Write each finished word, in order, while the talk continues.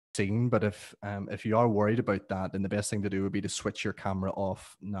scene, but if you are worried about that, then the best thing to do would be to switch your camera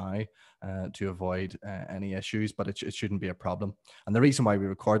off now to avoid any issues, but it shouldn't be a problem. And the reason why we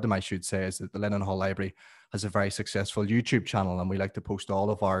record them, I should say, is that the Lennon Hall Library has a very successful YouTube channel, and we like to post all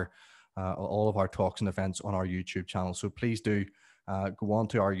of our talks and events on our YouTube channel. So please do go on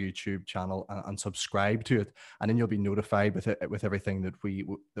to our YouTube channel and subscribe to it, and then you'll be notified with everything that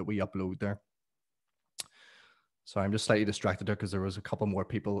we upload there. So I'm just slightly distracted there because there was a couple more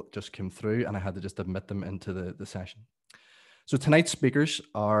people just came through and I had to just admit them into the session. So tonight's speakers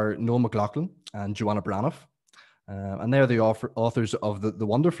are Noel McLaughlin and Joanna Braniff. And they're the authors of the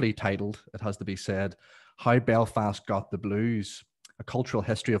wonderfully titled, it has to be said, How Belfast Got the Blues, A Cultural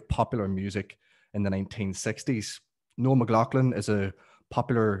History of Popular Music in the 1960s. Noel McLaughlin is a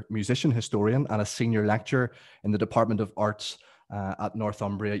popular musician historian and a senior lecturer in the Department of Arts at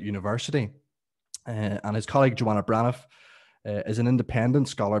Northumbria University. And his colleague Joanna Braniff is an independent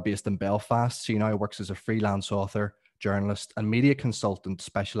scholar based in Belfast. She now works as a freelance author, journalist, and media consultant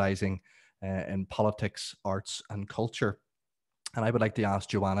specialising in politics, arts, and culture. And I would like to ask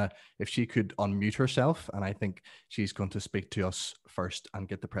Joanna if she could unmute herself, and I think she's going to speak to us first and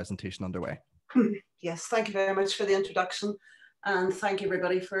get the presentation underway. Yes, thank you very much for the introduction, and thank you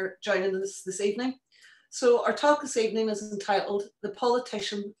everybody for joining us this evening. So our talk this evening is entitled The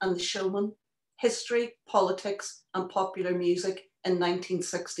Politician and the Showman, History, Politics and Popular Music in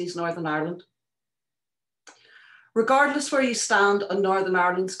 1960s Northern Ireland. Regardless where you stand on Northern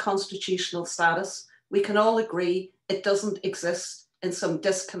Ireland's constitutional status, we can all agree it doesn't exist in some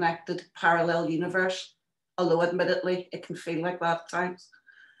disconnected parallel universe, although admittedly it can feel like that at times.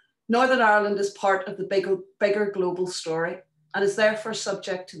 Northern Ireland is part of the bigger global story and is therefore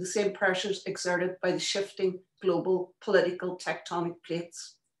subject to the same pressures exerted by the shifting global political tectonic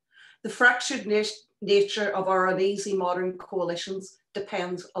plates. The fractured nature of our uneasy modern coalitions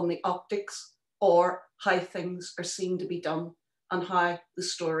depends on the optics or how things are seen to be done and how the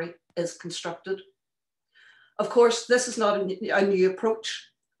story is constructed. Of course, this is not a new approach.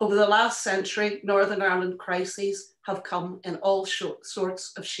 Over the last century, Northern Ireland crises have come in all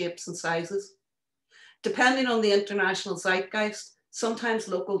sorts of shapes and sizes. Depending on the international zeitgeist, sometimes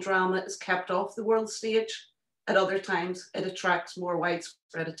local drama is kept off the world stage. At other times, it attracts more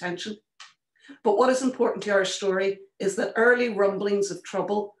widespread attention. But what is important to our story is that early rumblings of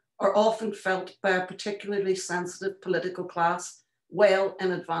trouble are often felt by a particularly sensitive political class well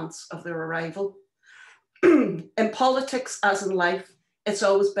in advance of their arrival. In politics, as in life, it's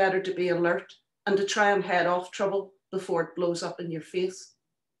always better to be alert and to try and head off trouble before it blows up in your face.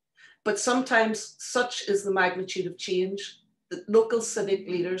 But sometimes such is the magnitude of change that local civic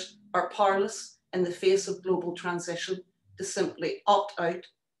leaders are powerless in the face of global transition to simply opt out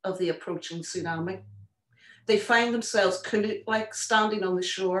of the approaching tsunami. They find themselves like standing on the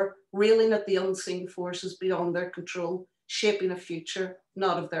shore, reeling at the unseen forces beyond their control, shaping a future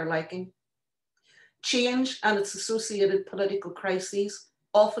not of their liking. Change and its associated political crises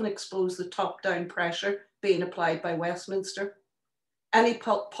often expose the top-down pressure being applied by Westminster. Any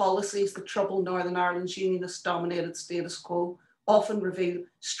policies that trouble Northern Ireland's unionist-dominated status quo often reveal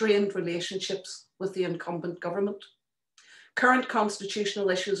strained relationships with the incumbent government. Current constitutional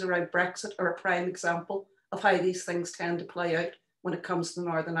issues around Brexit are a prime example of how these things tend to play out when it comes to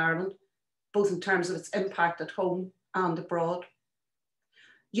Northern Ireland, both in terms of its impact at home and abroad.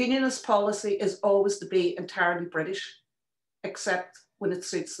 Unionist policy is always to be entirely British, except when it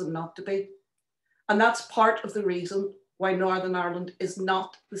suits them not to be. And that's part of the reason why Northern Ireland is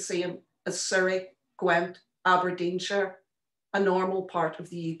not the same as Surrey, Gwent, Aberdeenshire, a normal part of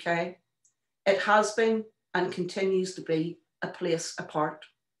the UK. It has been and continues to be a place apart.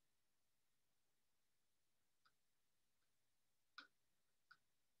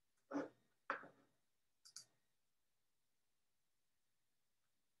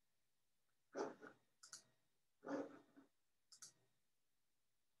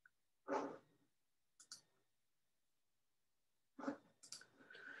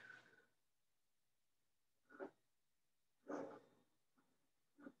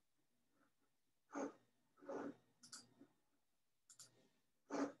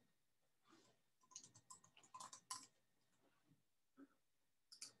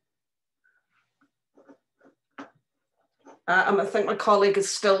 I think my colleague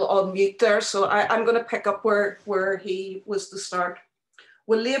is still on mute there, so I'm going to pick up where he was to start.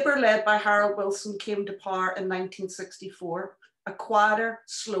 When Labour, led by Harold Wilson, came to power in 1964, a quieter,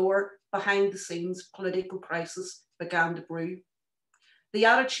 slower, behind-the-scenes political crisis began to brew. The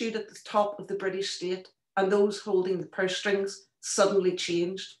attitude at the top of the British state and those holding the purse strings suddenly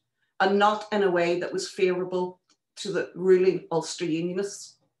changed, and not in a way that was favourable to the ruling Ulster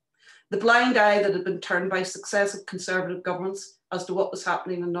Unionists. The blind eye that had been turned by successive Conservative governments as to what was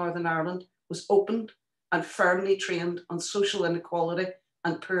happening in Northern Ireland was opened and firmly trained on social inequality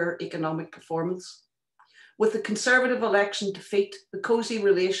and poor economic performance. With the Conservative election defeat, the cosy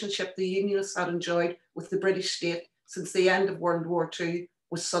relationship the Unionists had enjoyed with the British state since the end of World War II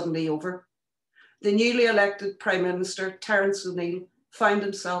was suddenly over. The newly elected Prime Minister, Terence O'Neill, found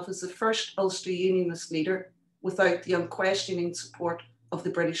himself as the first Ulster Unionist leader without the unquestioning support of the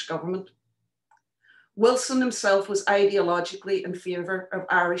British government. Wilson himself was ideologically in favour of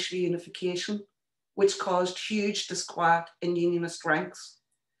Irish reunification, which caused huge disquiet in Unionist ranks.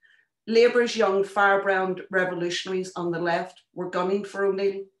 Labour's young firebrand revolutionaries on the left were gunning for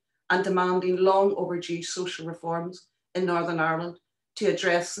O'Neill and demanding long overdue social reforms in Northern Ireland to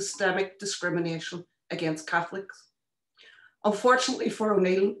address systemic discrimination against Catholics. Unfortunately for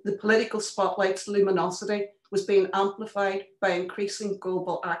O'Neill, the political spotlight's luminosity was being amplified by increasing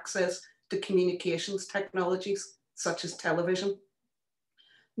global access to communications technologies such as television.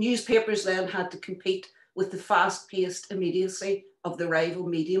 Newspapers then had to compete with the fast-paced immediacy of the rival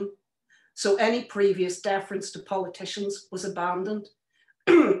medium, so any previous deference to politicians was abandoned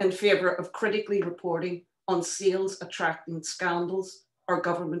in favour of critically reporting on sales-attracting scandals or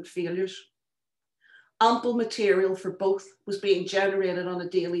government failures. Ample material for both was being generated on a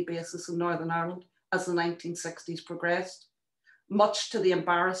daily basis in Northern Ireland as the 1960s progressed, much to the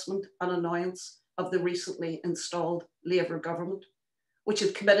embarrassment and annoyance of the recently installed Labour government, which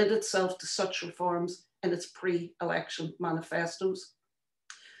had committed itself to such reforms in its pre-election manifestos.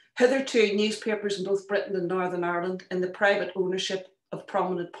 Hitherto, newspapers in both Britain and Northern Ireland, in the private ownership of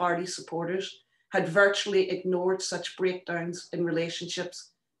prominent party supporters, had virtually ignored such breakdowns in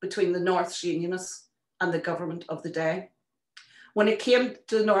relationships between the North's Unionists and the government of the day. When it came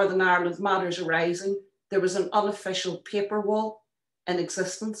to Northern Ireland matters arising, there was an unofficial paper wall in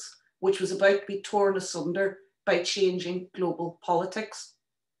existence, which was about to be torn asunder by changing global politics.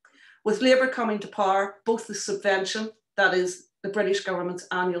 With Labour coming to power, both the subvention, that is the British government's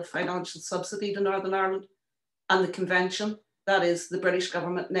annual financial subsidy to Northern Ireland, and the convention, that is the British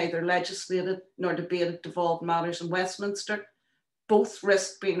government neither legislated nor debated devolved matters in Westminster, both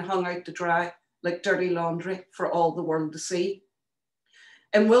risked being hung out to dry like dirty laundry for all the world to see.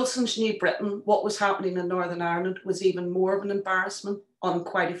 In Wilson's New Britain, what was happening in Northern Ireland was even more of an embarrassment on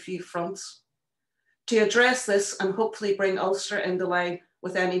quite a few fronts. To address this and hopefully bring Ulster into line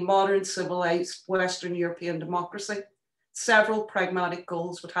with any modern civilised Western European democracy, several pragmatic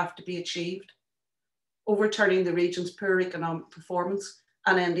goals would have to be achieved: overturning the region's poor economic performance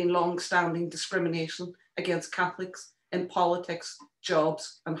and ending long-standing discrimination against Catholics in politics,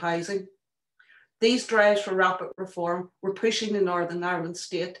 jobs and housing. These drives for rapid reform were pushing the Northern Ireland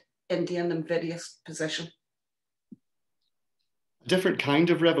state into an invidious position. A different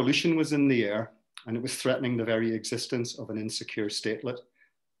kind of revolution was in the air, and it was threatening the very existence of an insecure statelet,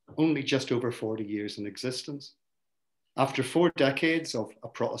 only just over 40 years in existence. After 4 decades of a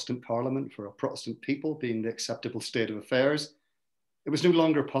Protestant parliament for a Protestant people being the acceptable state of affairs, it was no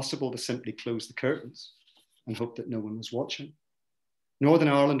longer possible to simply close the curtains and hope that no one was watching. Northern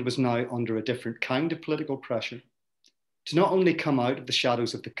Ireland was now under a different kind of political pressure to not only come out of the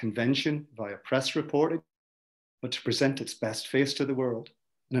shadows of the convention via press reporting, but to present its best face to the world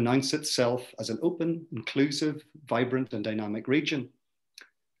and announce itself as an open, inclusive, vibrant and dynamic region.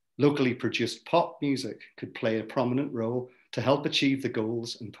 Locally produced pop music could play a prominent role to help achieve the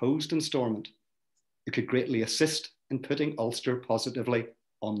goals imposed in Stormont. It could greatly assist in putting Ulster positively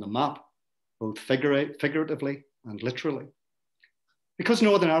on the map, both figuratively and literally. Because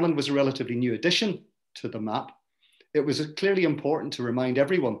Northern Ireland was a relatively new addition to the map, it was clearly important to remind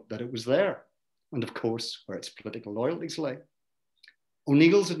everyone that it was there, and of course, where its political loyalties lay.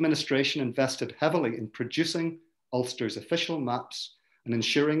 O'Neill's administration invested heavily in producing Ulster's official maps and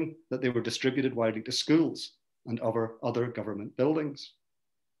ensuring that they were distributed widely to schools and other government buildings.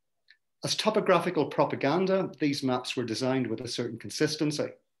 As topographical propaganda, these maps were designed with a certain consistency,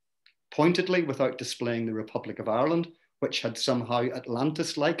 pointedly without displaying the Republic of Ireland, which had somehow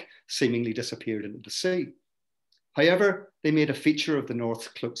Atlantis-like seemingly disappeared into the sea. However, they made a feature of the North's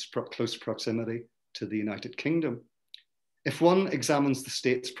close proximity to the United Kingdom. If one examines the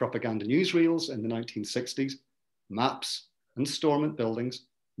state's propaganda newsreels in the 1960s, maps and Stormont buildings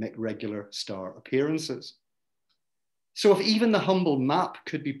make regular star appearances. So if even the humble map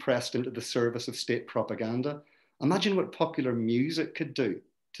could be pressed into the service of state propaganda, imagine what popular music could do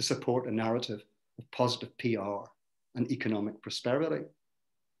to support a narrative of positive PR and economic prosperity.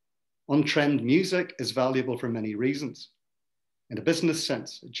 On-trend music is valuable for many reasons. In a business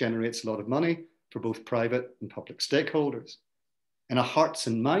sense, it generates a lot of money for both private and public stakeholders. in a hearts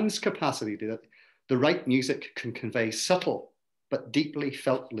and minds capacity that the right music can convey subtle but deeply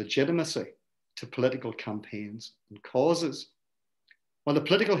felt legitimacy to political campaigns and causes. While the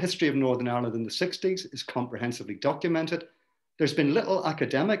political history of Northern Ireland in the 60s is comprehensively documented, there's been little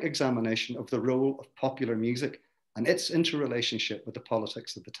academic examination of the role of popular music and its interrelationship with the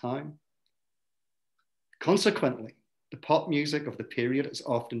politics of the time. Consequently, the pop music of the period is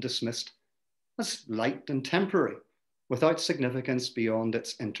often dismissed as light and temporary, without significance beyond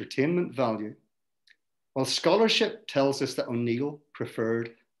its entertainment value. While scholarship tells us that O'Neill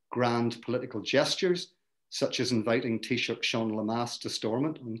preferred grand political gestures, such as inviting Taoiseach Sean Lemass to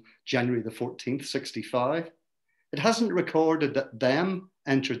Stormont on January the 14th, 65, it hasn't recorded that Them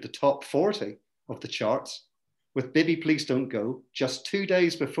entered the top 40 of the charts, with Baby Please Don't Go just 2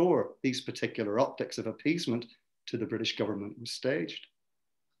 days before these particular optics of appeasement to the British government was staged.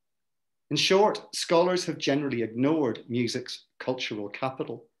 In short, scholars have generally ignored music's cultural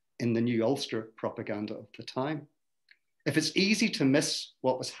capital in the New Ulster propaganda of the time. If it's easy to miss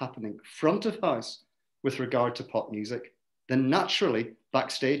what was happening front of house with regard to pop music, then naturally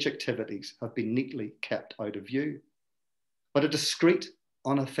backstage activities have been neatly kept out of view. But a discreet,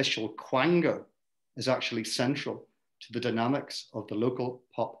 unofficial quango is actually central to the dynamics of the local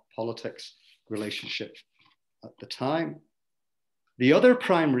pop politics relationship at the time. The other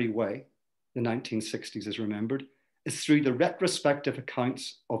primary way the 1960s is remembered is through the retrospective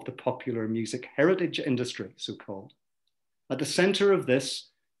accounts of the popular music heritage industry, so-called. At the center of this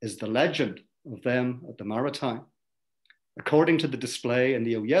is the legend of Them at the Maritime. According to the display in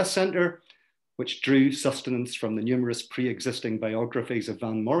the OYS Centre, which drew sustenance from the numerous pre-existing biographies of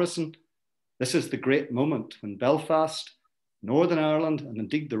Van Morrison, this is the great moment when Belfast, Northern Ireland, and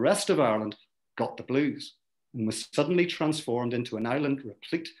indeed the rest of Ireland got the blues and was suddenly transformed into an island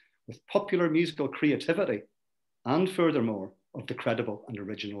replete with popular musical creativity and furthermore of the credible and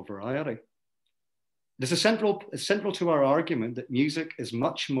original variety. It is central to our argument that music is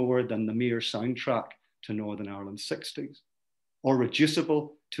much more than the mere soundtrack to Northern Ireland's 60s, or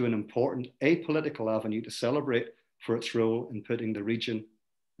reducible to an important apolitical avenue to celebrate for its role in putting the region,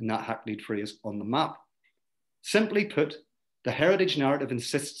 in that hackneyed phrase, on the map. Simply put, the heritage narrative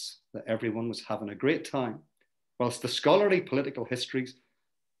insists that everyone was having a great time, whilst the scholarly political histories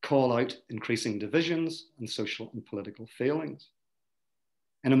call out increasing divisions and social and political failings.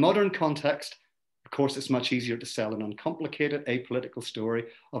 In a modern context, of course, it's much easier to sell an uncomplicated apolitical story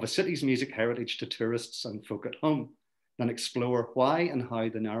of a city's music heritage to tourists and folk at home than explore why and how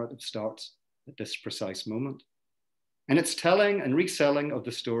the narrative starts at this precise moment. In its telling and reselling of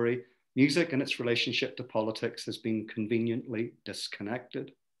the story, music and its relationship to politics has been conveniently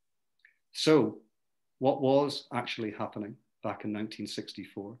disconnected. So, what was actually happening back in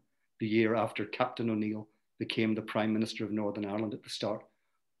 1964, the year after Captain O'Neill became the Prime Minister of Northern Ireland at the start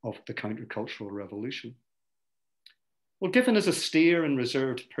of the countercultural revolution? Well, given his austere and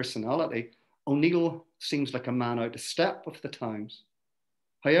reserved personality, O'Neill seems like a man out of step with the times.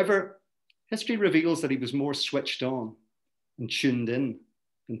 However, history reveals that he was more switched on and tuned in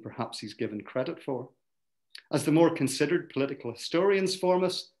than perhaps he's given credit for. As the more considered political historians form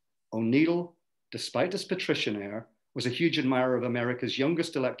us, O'Neill, despite his patrician air, was a huge admirer of America's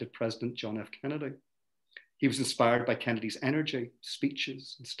youngest elected president, John F. Kennedy. He was inspired by Kennedy's energy,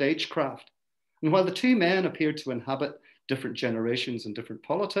 speeches, and stagecraft. And while the two men appeared to inhabit different generations and different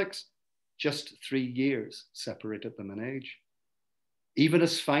politics, just 3 years separated them in age. Even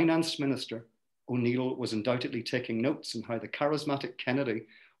as finance minister, O'Neill was undoubtedly taking notes on how the charismatic Kennedy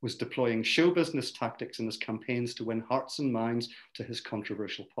was deploying show business tactics in his campaigns to win hearts and minds to his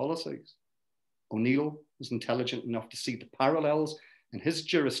controversial policies. O'Neill was intelligent enough to see the parallels in his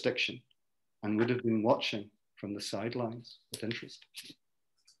jurisdiction and would have been watching from the sidelines with interest.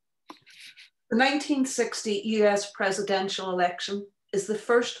 The 1960 US presidential election is the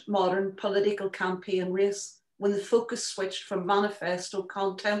first modern political campaign race when the focus switched from manifesto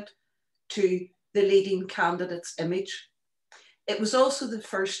content to the leading candidate's image. It was also the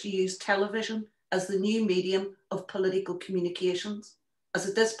first to use television as the new medium of political communications, as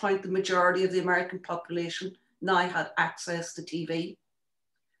at this point, the majority of the American population now had access to TV.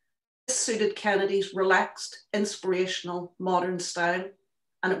 This suited Kennedy's relaxed, inspirational, modern style,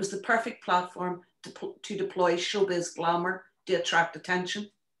 and it was the perfect platform to deploy showbiz glamour to attract attention.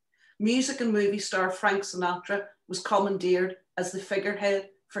 Music and movie star Frank Sinatra was commandeered as the figurehead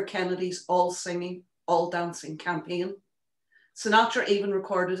for Kennedy's all-singing, all-dancing campaign. Sinatra even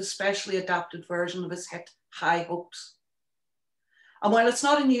recorded a specially adapted version of his hit, High Hopes. And while it's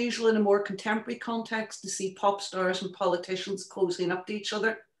not unusual in a more contemporary context to see pop stars and politicians cozying up to each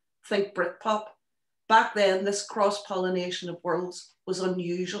other, think Britpop, Back then, this cross-pollination of worlds was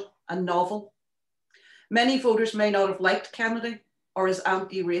unusual and novel. Many voters may not have liked Kennedy or his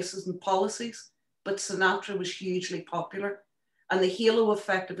anti-racism policies, but Sinatra was hugely popular, and the halo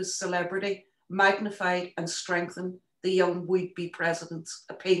effect of his celebrity magnified and strengthened the young would-be president's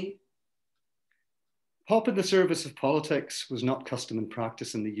appeal. Pop in the service of politics was not custom and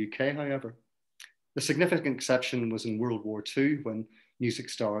practice in the UK, however. The significant exception was in World War II, when music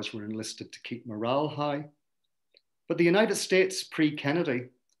stars were enlisted to keep morale high. But the United States pre-Kennedy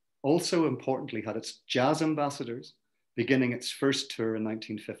also importantly had its jazz ambassadors. Beginning its first tour in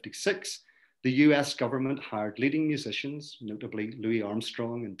 1956, the US government hired leading musicians, notably Louis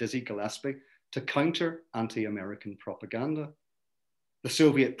Armstrong and Dizzy Gillespie, to counter anti-American propaganda. The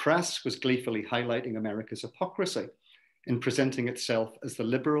Soviet press was gleefully highlighting America's hypocrisy in presenting itself as the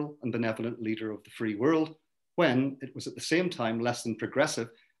liberal and benevolent leader of the free world, when it was at the same time less than progressive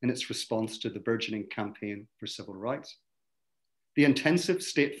in its response to the burgeoning campaign for civil rights. The intensive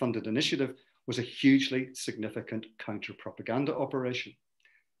state-funded initiative was a hugely significant counter-propaganda operation.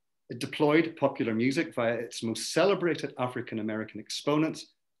 It deployed popular music via its most celebrated African-American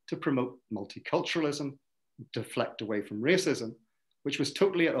exponents to promote multiculturalism, deflect away from racism, which was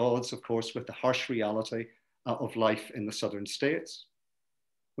totally at odds, of course, with the harsh reality of life in the southern states.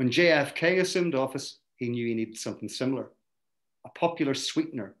 When JFK assumed office, he knew he needed something similar, a popular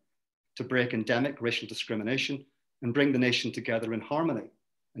sweetener to break endemic racial discrimination and bring the nation together in harmony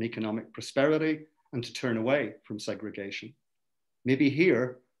and economic prosperity, and to turn away from segregation. Maybe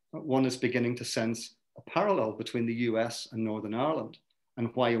here, one is beginning to sense a parallel between the US and Northern Ireland,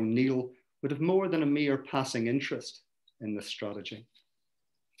 and why O'Neill would have more than a mere passing interest in this strategy.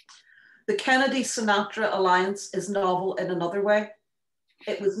 The Kennedy-Sinatra alliance is novel in another way.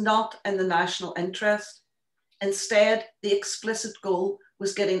 It was not in the national interest. Instead, the explicit goal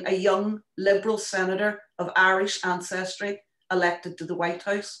was getting a young Liberal senator of Irish ancestry elected to the White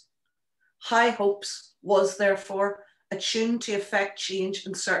House. High Hopes was therefore attuned to effect change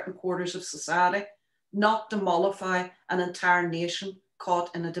in certain quarters of society, not to mollify an entire nation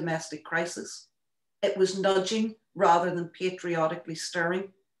caught in a domestic crisis. It was nudging rather than patriotically stirring.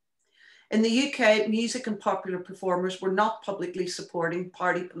 In the UK, music and popular performers were not publicly supporting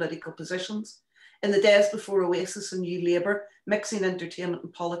party political positions. In the days before Oasis and New Labour, mixing entertainment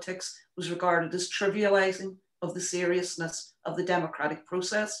and politics was regarded as trivialising of the seriousness of the democratic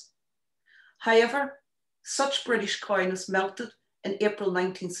process. However, such British coyness melted in April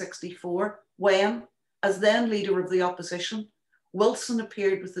 1964 when, as then leader of the opposition, Wilson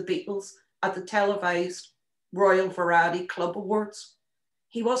appeared with the Beatles at the televised Royal Variety Club Awards.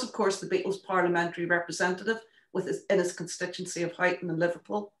 He was, of course, the Beatles' parliamentary representative in his constituency of Houghton and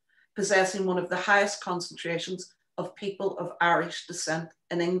Liverpool, possessing one of the highest concentrations of people of Irish descent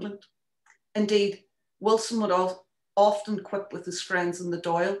in England. Indeed, Wilson would often quip with his friends in the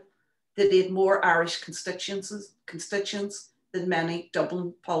Dáil that he had more Irish constituents than many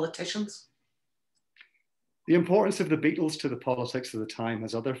Dublin politicians. The importance of the Beatles to the politics of the time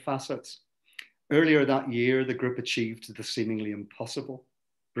has other facets. Earlier that year, the group achieved the seemingly impossible,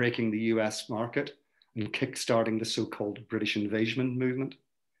 breaking the US market and kickstarting the so-called British invasion movement.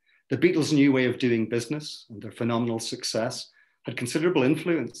 The Beatles' new way of doing business and their phenomenal success had considerable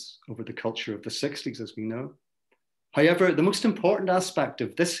influence over the culture of the 60s, as we know. However, the most important aspect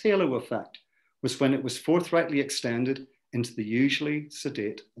of this halo effect was when it was forthrightly extended into the usually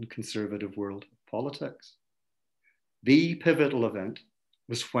sedate and conservative world of politics. The pivotal event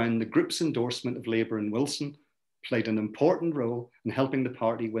was when the group's endorsement of Labour and Wilson played an important role in helping the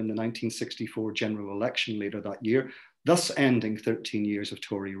party win the 1964 general election later that year, thus ending 13 years of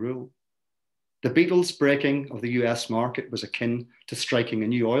Tory rule. The Beatles' breaking of the US market was akin to striking a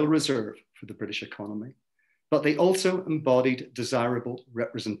new oil reserve for the British economy, but they also embodied desirable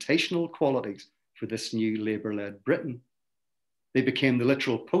representational qualities for this new Labour-led Britain. They became the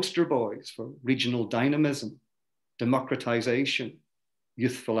literal poster boys for regional dynamism, democratisation,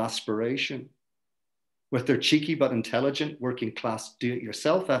 youthful aspiration. With their cheeky but intelligent working class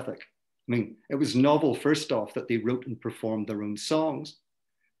do-it-yourself ethic, it was novel, first off, that they wrote and performed their own songs.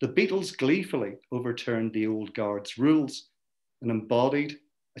 The Beatles gleefully overturned the old guard's rules and embodied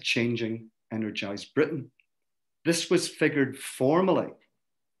a changing, energised Britain. This was figured formally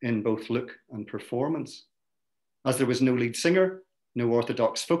in both look and performance. As there was no lead singer, no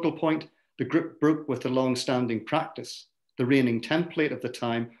orthodox focal point, the group broke with the long-standing practice, the reigning template of the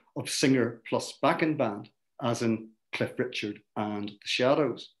time, of singer plus backing band, as in Cliff Richard and the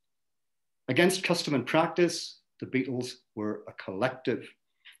Shadows. Against custom and practice, the Beatles were a collective,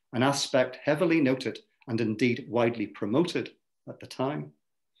 an aspect heavily noted and indeed widely promoted at the time.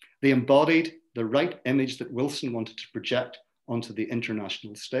 They embodied the right image that Wilson wanted to project onto the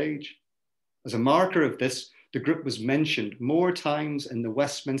international stage. As a marker of this, the group was mentioned more times in the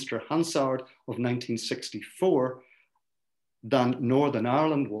Westminster Hansard of 1964 than Northern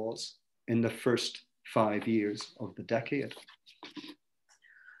Ireland was in the first 5 years of the decade.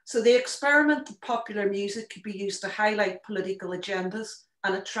 So the experiment that popular music could be used to highlight political agendas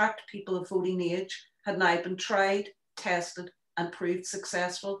and attract people of voting age had now been tried, tested, and proved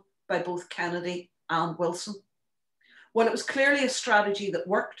successful by both Kennedy and Wilson. While it was clearly a strategy that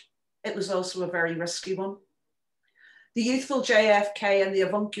worked, it was also a very risky one. The youthful JFK and the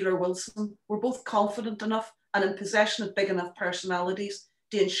avuncular Wilson were both confident enough and in possession of big enough personalities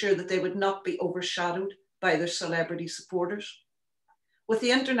to ensure that they would not be overshadowed by their celebrity supporters. With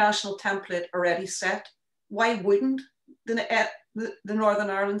the international template already set, why wouldn't the Northern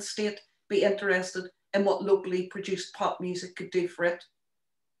Ireland state be interested in what locally produced pop music could do for it?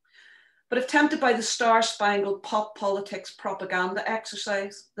 But if tempted by the star-spangled pop politics propaganda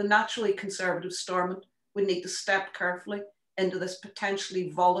exercise, the naturally conservative Stormont would need to step carefully into this potentially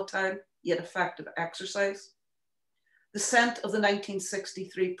volatile yet effective exercise. The scent of the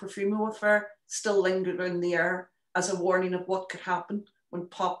 1963 Profumo affair still lingered in the air as a warning of what could happen when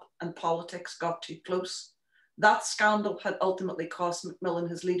pop and politics got too close. That scandal had ultimately cost Macmillan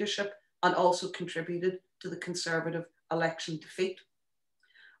his leadership and also contributed to the Conservative election defeat.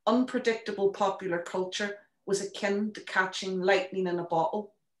 Unpredictable popular culture was akin to catching lightning in a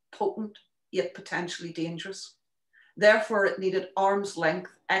bottle, potent yet potentially dangerous. Therefore, it needed arm's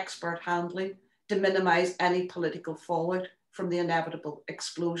length expert handling to minimize any political fallout from the inevitable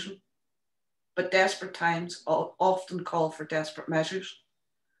explosion. But desperate times often call for desperate measures.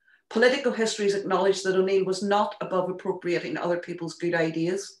 Political histories acknowledge that O'Neill was not above appropriating other people's good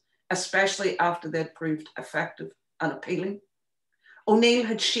ideas, especially after they'd proved effective and appealing. O'Neill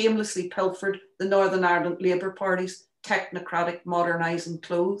had shamelessly pilfered the Northern Ireland Labour Party's technocratic modernising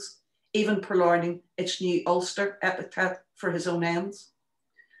clothes, even purloining its new Ulster epithet for his own ends.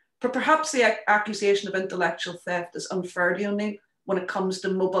 But perhaps the accusation of intellectual theft is unfair to O'Neill when it comes to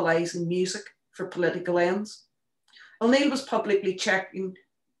mobilising music for political ends. O'Neill was publicly checking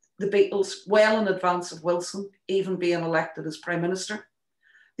the Beatles well in advance of Wilson even being elected as Prime Minister.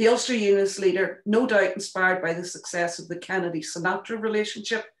 The Ulster Unionist leader, no doubt inspired by the success of the Kennedy-Sinatra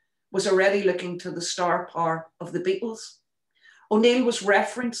relationship, was already looking to the star power of the Beatles. O'Neill was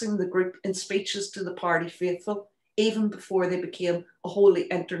referencing the group in speeches to the party faithful, even before they became a wholly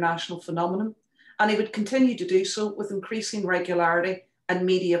international phenomenon, and he would continue to do so with increasing regularity and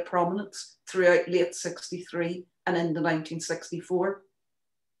media prominence throughout late 63 and into 1964.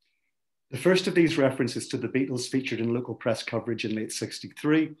 The first of these references to the Beatles featured in local press coverage in late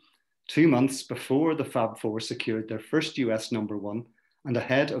 63, 2 months before the Fab Four secured their first US #1 and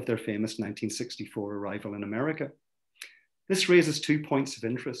ahead of their famous 1964 arrival in America. This raises 2 points of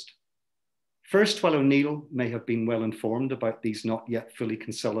interest. First, while O'Neill may have been well informed about these not yet fully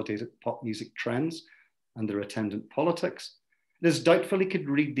consolidated pop music trends and their attendant politics, it is doubtful he could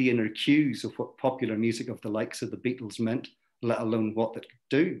read the inner cues of what popular music of the likes of the Beatles meant, let alone what it could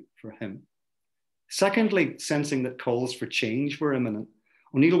do for him. Secondly, sensing that calls for change were imminent,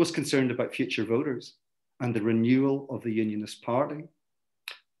 O'Neill was concerned about future voters and the renewal of the Unionist Party.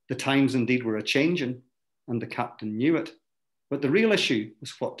 The times indeed were a-changing, and the captain knew it, but the real issue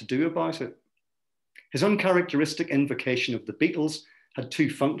was what to do about it. His uncharacteristic invocation of the Beatles had 2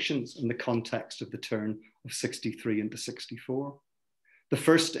 functions in the context of the turn of 63 into 64. The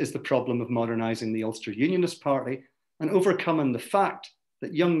first is the problem of modernising the Ulster Unionist Party and overcoming the fact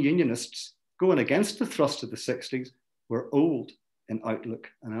that young Unionists going against the thrust of the 60s were old in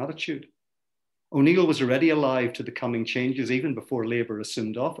outlook and attitude. O'Neill was already alive to the coming changes even before Labour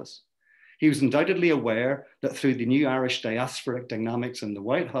assumed office. He was undoubtedly aware that through the new Irish diasporic dynamics in the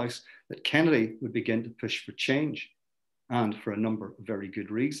White House, that Kennedy would begin to push for change, and for a number of very good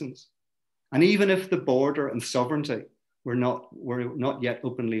reasons. And even if the border and sovereignty were not yet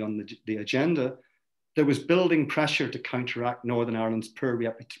openly on the agenda, there was building pressure to counteract Northern Ireland's poor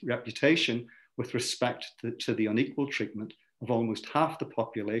reputation with respect to the unequal treatment of almost half the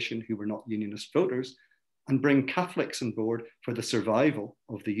population who were not Unionist voters, and bring Catholics on board for the survival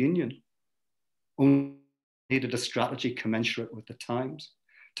of the Union. Only needed a strategy commensurate with the times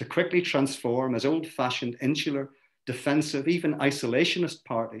to quickly transform his old-fashioned, insular, defensive, even isolationist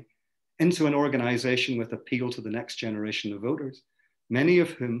party into an organisation with appeal to the next generation of voters, many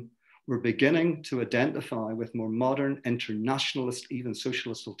of whom were beginning to identify with more modern, internationalist, even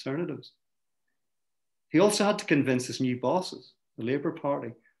socialist alternatives. He also had to convince his new bosses, the Labour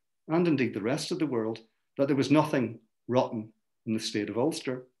Party, and indeed the rest of the world, that there was nothing rotten in the state of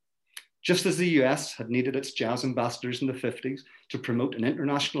Ulster. Just as the US had needed its jazz ambassadors in the 50s to promote an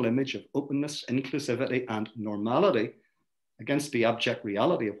international image of openness, inclusivity, and normality against the abject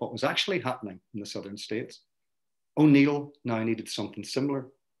reality of what was actually happening in the southern states, O'Neill now needed something similar.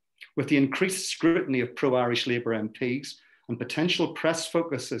 With the increased scrutiny of pro-Irish Labour MPs and potential press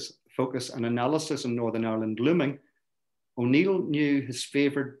focus and analysis in Northern Ireland looming, O'Neill knew his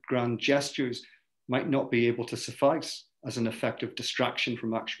favoured grand gestures might not be able to suffice as an effective distraction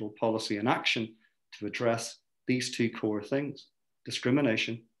from actual policy and action to address these two core things: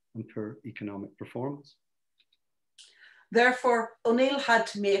 discrimination and poor economic performance. Therefore, O'Neill had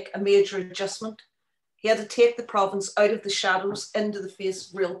to make a major adjustment. He had to take the province out of the shadows into the face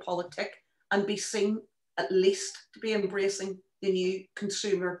of real politic and be seen, at least, to be embracing the new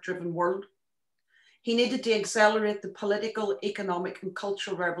consumer-driven world. He needed to accelerate the political, economic and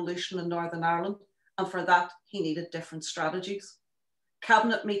cultural revolution in Northern Ireland, and for that he needed different strategies.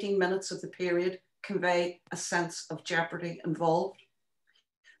 Cabinet meeting minutes of the period convey a sense of jeopardy involved.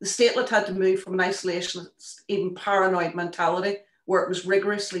 The statelet had to move from an isolationist, even paranoid mentality, where it was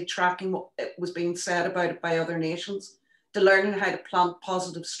rigorously tracking what it was being said about it by other nations, to learning how to plant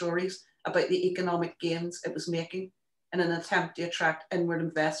positive stories about the economic gains it was making in an attempt to attract inward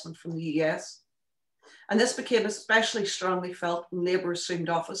investment from the US. And this became especially strongly felt when Labour assumed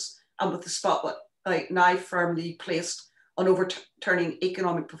office, and with the spotlight now firmly placed on overturning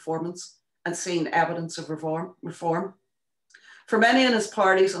economic performance and seeing evidence of reform. For many in his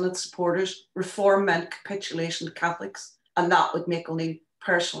parties and its supporters, reform meant capitulation to Catholics, and that would make O'Neill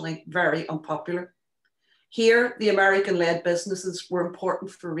personally very unpopular. Here, the American-led businesses were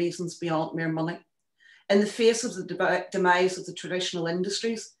important for reasons beyond mere money. In the face of the demise of the traditional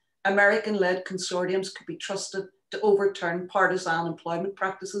industries, American-led consortiums could be trusted to overturn partisan employment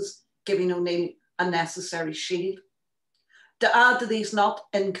practices, giving O'Neill a necessary shield. To add to these not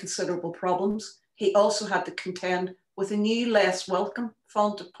inconsiderable problems, he also had to contend with a new, less welcome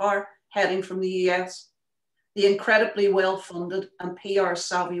font of power heading from the US, the incredibly well-funded and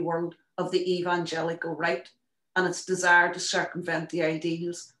PR-savvy world of the evangelical right and its desire to circumvent the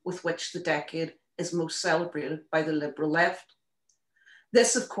ideals with which the decade is most celebrated by the liberal left.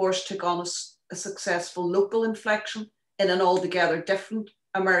 This, of course, took on a successful local inflection in an altogether different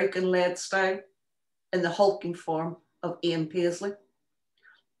American-led style in the hulking form of Ian Paisley.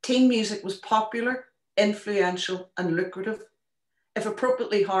 Teen music was popular, influential and lucrative. If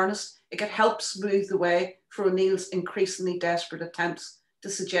appropriately harnessed, it could help smooth the way for O'Neill's increasingly desperate attempts to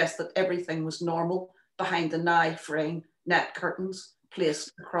suggest that everything was normal behind the now fraying net curtains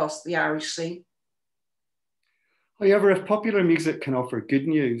placed across the Irish Sea. However, if popular music can offer good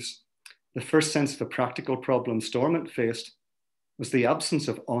news, the first sense of a practical problem Stormont faced was the absence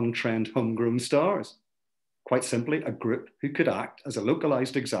of on-trend homegrown stars. Quite simply, a group who could act as a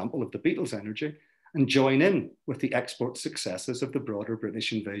localized example of the Beatles' energy and join in with the export successes of the broader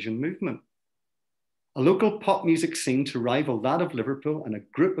British invasion movement. A local pop music scene to rival that of Liverpool and a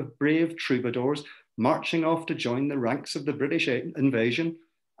group of brave troubadours marching off to join the ranks of the British invasion,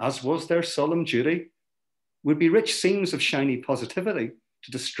 as was their solemn duty, would be rich scenes of shiny positivity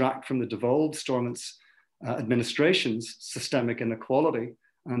to distract from the devolved Stormont's administration's systemic inequality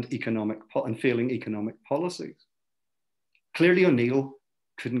and failing economic policies. Clearly, O'Neill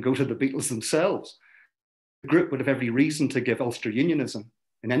couldn't go to the Beatles themselves. The group would have every reason to give Ulster Unionism,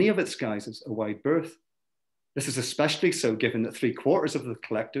 in any of its guises, a wide berth. This is especially so given that 3/4 of the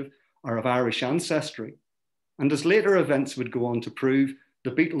collective are of Irish ancestry. And as later events would go on to prove,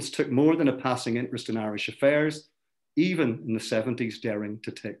 the Beatles took more than a passing interest in Irish affairs, even in the 70s daring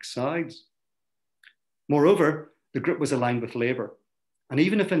to take sides. Moreover, the group was aligned with Labour. And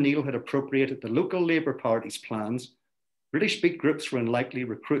even if O'Neill had appropriated the local Labour Party's plans, British beat groups were unlikely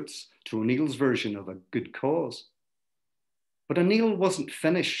recruits to O'Neill's version of a good cause. But O'Neill wasn't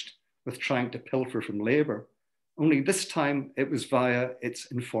finished with trying to pilfer from Labour, only this time it was via its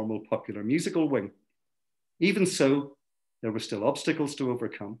informal popular musical wing. Even so, there were still obstacles to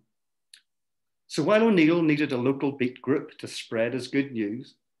overcome. So while O'Neill needed a local beat group to spread his good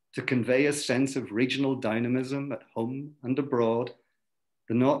news, to convey a sense of regional dynamism at home and abroad,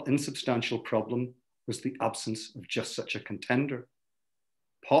 the not insubstantial problem was the absence of just such a contender.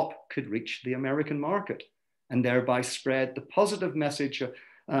 Pop could reach the American market and thereby spread the positive message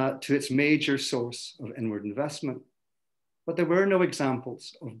to its major source of inward investment. But there were no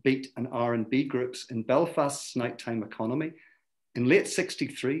examples of beat and R&B groups in Belfast's nighttime economy in late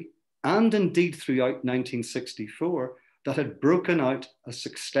 63 and indeed throughout 1964 that had broken out as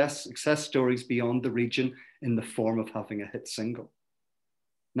success stories beyond the region in the form of having a hit single.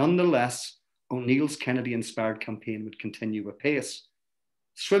 Nonetheless, O'Neill's Kennedy-inspired campaign would continue apace.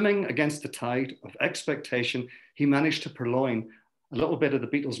 Swimming against the tide of expectation, he managed to purloin a little bit of the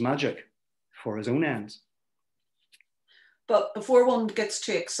Beatles' magic for his own ends. But before one gets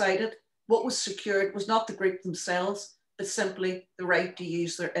too excited, what was secured was not the group themselves, but simply the right to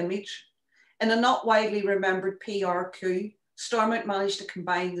use their image. In a not widely remembered PR coup, Stormont managed to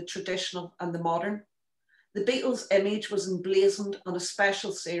combine the traditional and the modern. The Beatles' image was emblazoned on a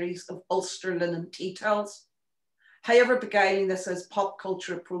special series of Ulster linen tea towels. However beguiling this is pop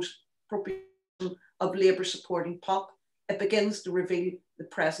culture appropriation of Labour supporting pop, it begins to reveal the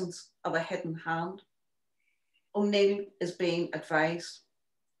presence of a hidden hand. O'Neill is being advised.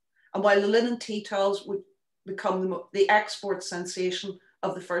 And while the linen tea towels would become the export sensation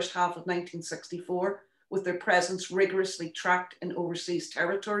of the first half of 1964, with their presence rigorously tracked in overseas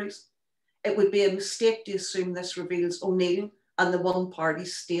territories, it would be a mistake to assume this reveals O'Neill and the one-party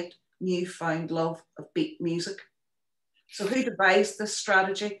state newfound love of beat music. So who devised this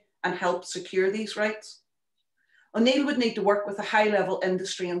strategy and helped secure these rights? O'Neill would need to work with a high-level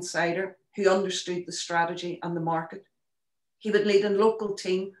industry insider who understood the strategy and the market. He would lead a local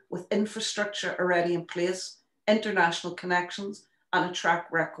team with infrastructure already in place, international connections, and a track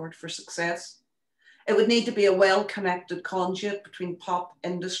record for success. It would need to be a well-connected conduit between pop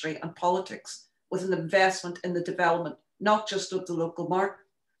industry and politics, with an investment in the development, not just of the local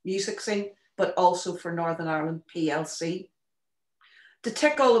music scene, but also for Northern Ireland PLC. To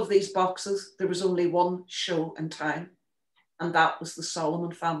tick all of these boxes, there was only one show in town, and that was the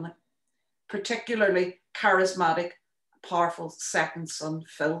Solomon family, particularly charismatic, powerful second son,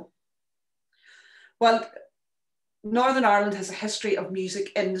 Phil. While Northern Ireland has a history of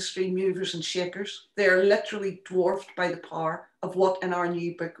music industry movers and shakers, they are literally dwarfed by the power of what in our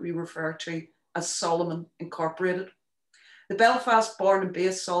new book we refer to as Solomon Incorporated. The Belfast born and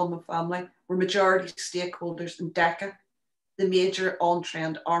based Solomon family were majority stakeholders in Decca, the major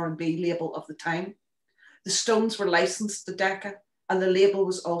on-trend R&B label of the time. The Stones were licensed to Decca, and the label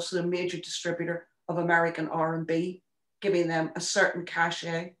was also a major distributor of American R&B, giving them a certain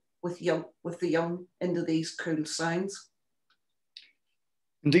cachet with the young into these cool sounds.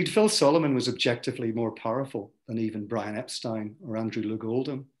 Indeed, Phil Solomon was objectively more powerful than even Brian Epstein or Andrew Loog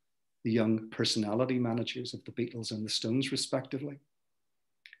Oldham, the young personality managers of the Beatles and the Stones, respectively.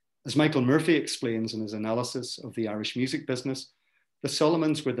 As Michael Murphy explains in his analysis of the Irish music business, the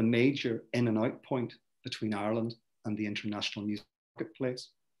Solomons were the major in and out point between Ireland and the international music marketplace.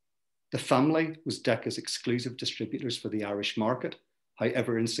 The family was Decca's exclusive distributors for the Irish market,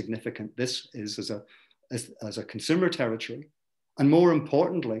 however insignificant this is as a consumer territory. And more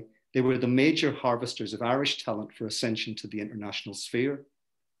importantly, they were the major harvesters of Irish talent for ascension to the international sphere.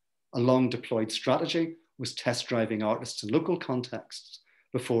 A long deployed strategy was test driving artists in local contexts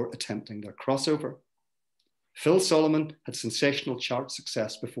before attempting their crossover. Phil Solomon had sensational chart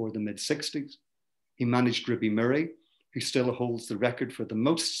success before the mid-60s. He managed Ruby Murray, who still holds the record for the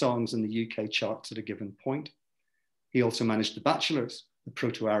most songs in the UK charts at a given point. He also managed The Bachelors, the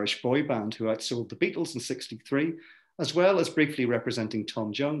proto-Irish boy band who outsold the Beatles in '63, as well as briefly representing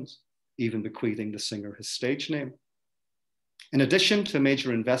Tom Jones, even bequeathing the singer his stage name. In addition to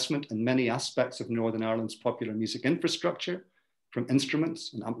major investment in many aspects of Northern Ireland's popular music infrastructure, from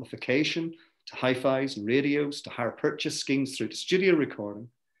instruments and amplification to hi-fis and radios to hire purchase schemes through to studio recording,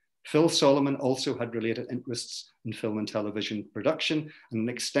 Phil Solomon also had related interests in film and television production and an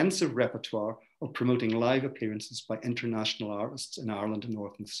extensive repertoire of promoting live appearances by international artists in Ireland and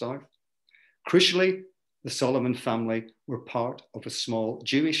North and South. Crucially, the Solomon family were part of a small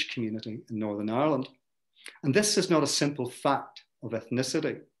Jewish community in Northern Ireland. And this is not a simple fact of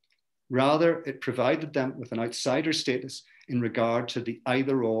ethnicity. Rather, it provided them with an outsider status in regard to the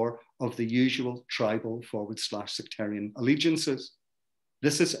either or of the usual tribal /sectarian allegiances.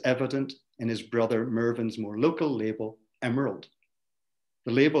 This is evident in his brother Mervyn's more local label, Emerald.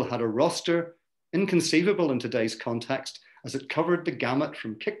 The label had a roster inconceivable in today's context, as it covered the gamut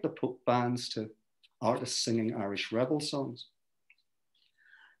from Kick the Pope bands to artists singing Irish rebel songs.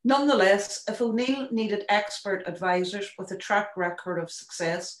 Nonetheless, if O'Neill needed expert advisors with a track record of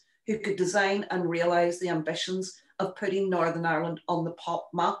success who could design and realise the ambitions of putting Northern Ireland on the pop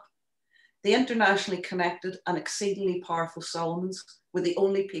map, the internationally connected and exceedingly powerful Solomons were the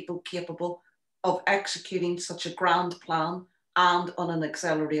only people capable of executing such a grand plan and on an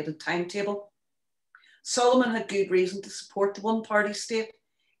accelerated timetable. Solomon had good reason to support the one-party state.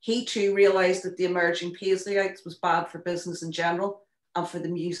 He too realised that the emerging Paisleyites was bad for business in general and for the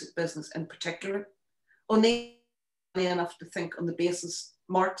music business in particular. O'Neill was enough to think on the basis,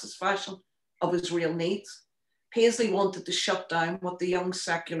 Marxist fashion, of his real needs. Paisley wanted to shut down what the young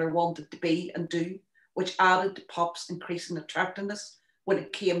secular wanted to be and do, which added to pop's increasing attractiveness when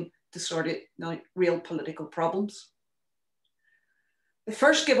it came to sort of real political problems. The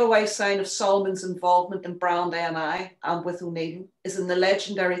first giveaway sign of Solomon's involvement in Brand NI and with O'Neill is in the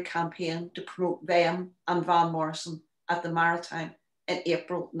legendary campaign to promote them and Van Morrison at the Maritime in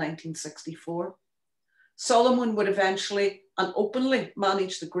April 1964. Solomon would eventually and openly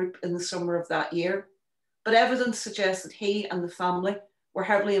manage the group in the summer of that year, but evidence suggests that he and the family were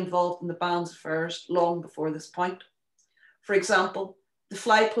heavily involved in the band's affairs long before this point. For example, the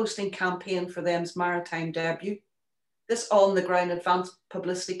fly posting campaign for them's Maritime debut. This on-the-ground advanced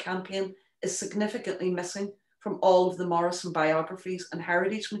publicity campaign is significantly missing from all of the Morrison biographies and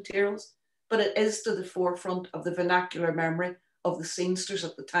heritage materials, but it is to the forefront of the vernacular memory of the scenesters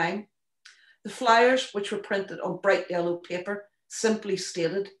at the time. The flyers, which were printed on bright yellow paper, simply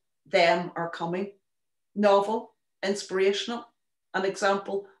stated, "Them are coming." Novel, inspirational, an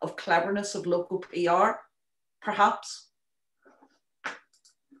example of cleverness of local PR, perhaps.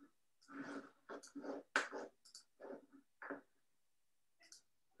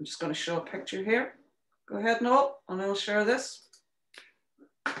 I'm just going to show a picture here. Go ahead, Noel, and I'll share this.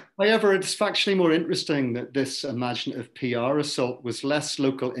 However, it's factually more interesting that this imaginative PR assault was less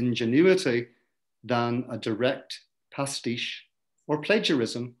local ingenuity than a direct pastiche or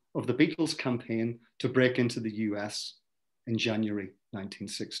plagiarism of the Beatles' campaign to break into the US in January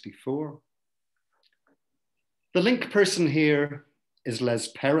 1964. The link person here is Les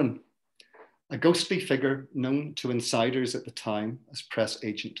Perrin, a ghostly figure known to insiders at the time as press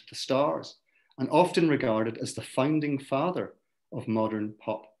agent to the Stars, and often regarded as the founding father of modern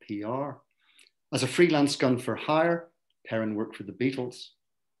pop PR. As a freelance gun for hire, Perrin worked for the Beatles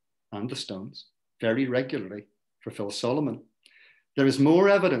and the Stones very regularly for Phil Solomon. There is more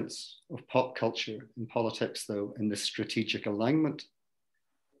evidence of pop culture and politics, though, in this strategic alignment.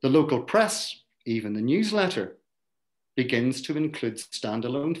 The local press, even the newsletter, begins to include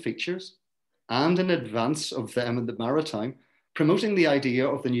standalone features and in advance of them and the Maritime, promoting the idea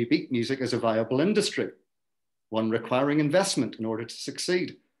of the new beat music as a viable industry, one requiring investment in order to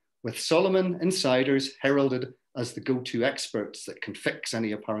succeed, with Solomon insiders heralded as the go-to experts that can fix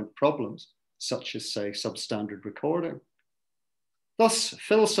any apparent problems, such as, say, substandard recording. Thus,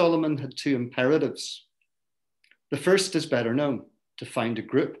 Phil Solomon had two imperatives. The first is better known, to find a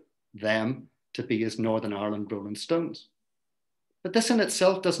group, them, to be his Northern Ireland Rolling Stones. But this in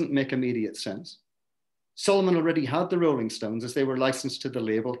itself doesn't make immediate sense. Solomon already had the Rolling Stones as they were licensed to the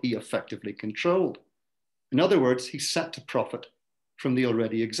label he effectively controlled. In other words, he's set to profit from the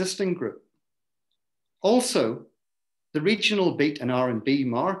already existing group. Also, the regional beat and R&B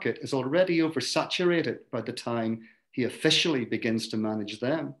market is already oversaturated by the time he officially begins to manage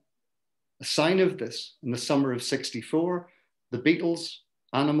them. A sign of this, in the summer of '64, the Beatles,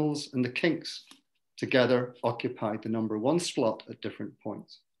 Animals, and the Kinks together occupied the #1 slot at different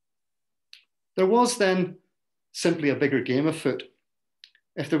points. There was then simply a bigger game afoot.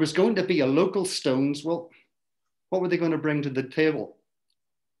 If there was going to be a local Stones, well, what were they going to bring to the table?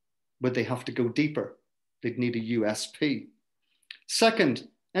 Would they have to go deeper? They'd need a USP. Second,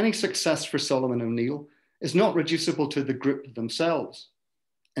 any success for Solomon O'Neill is not reducible to the group themselves.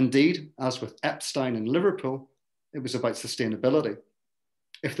 Indeed, as with Epstein and Liverpool, it was about sustainability.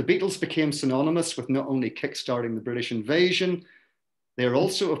 If the Beatles became synonymous with not only kickstarting the British invasion, they are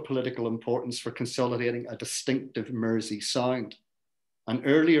also of political importance for consolidating a distinctive Mersey sound, an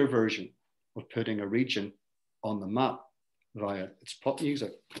earlier version of putting a region on the map via its pop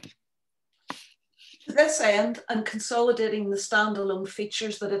music. To this end, and consolidating the standalone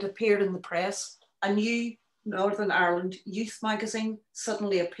features that had appeared in the press, a new Northern Ireland youth magazine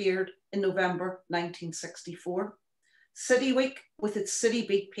suddenly appeared in November 1964. City Week, with its city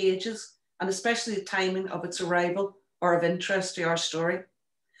beat pages, and especially the timing of its arrival, are of interest to our story.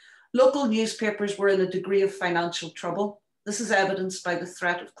 Local newspapers were in a degree of financial trouble. This is evidenced by the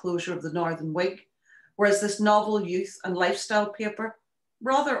threat of closure of the Northern Week, whereas this novel youth and lifestyle paper,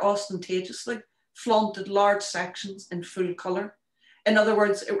 rather ostentatiously, flaunted large sections in full colour. In other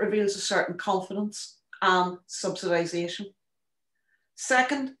words, it reveals a certain confidence and subsidisation.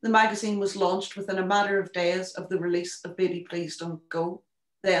 Second, the magazine was launched within a matter of days of the release of Baby Please Don't Go,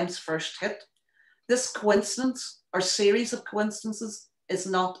 them's first hit. This coincidence, or series of coincidences, is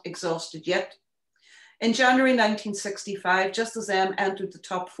not exhausted yet. In January 1965, just as them entered the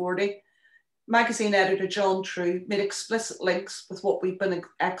top 40, magazine editor John True made explicit links with what we've been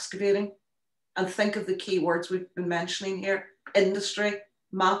excavating. And think of the key words we've been mentioning here: industry,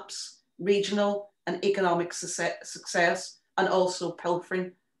 maps, regional and economic success, and also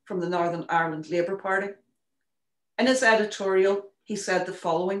pilfering from the Northern Ireland Labour Party. In his editorial, he said the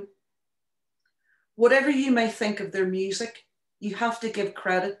following: "Whatever you may think of their music, you have to give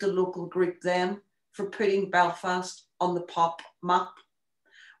credit to local group Them for putting Belfast on the pop map.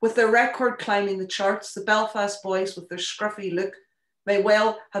 With their record climbing the charts, the Belfast boys with their scruffy look may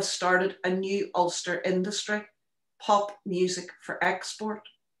well have started a new Ulster industry, pop music for export.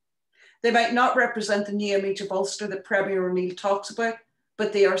 They might not represent the new image of Ulster that Premier O'Neill talks about,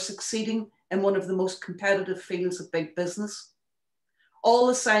 but they are succeeding in one of the most competitive fields of big business. All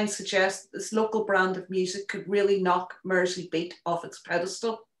the signs suggest that this local brand of music could really knock Mersey Beat off its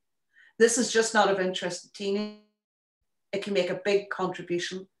pedestal. This is just not of interest to teenagers. It can make a big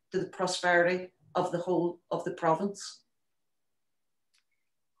contribution to the prosperity of the whole of the province.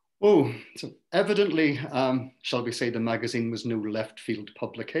 Oh, so evidently, shall we say, the magazine was no left field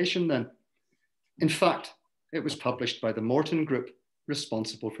publication then. In fact, it was published by the Morton Group,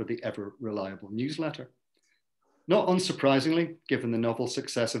 responsible for the ever reliable newsletter. Not unsurprisingly, given the novel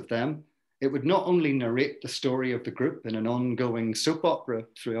success of Them, it would not only narrate the story of the group in an ongoing soap opera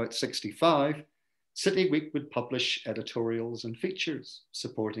throughout '65, City Week would publish editorials and features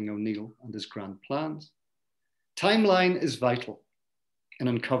supporting O'Neill and his grand plans. Timeline is vital in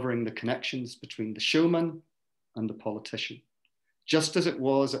uncovering the connections between the showman and the politician, just as it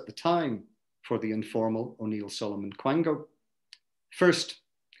was at the time for the informal O'Neill-Solomon Quango. First,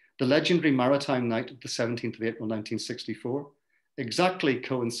 the legendary maritime night of the 17th of April 1964 exactly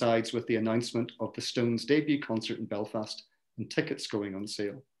coincides with the announcement of the Stones' debut concert in Belfast and tickets going on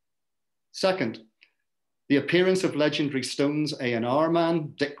sale. Second, the appearance of legendary Stones A&R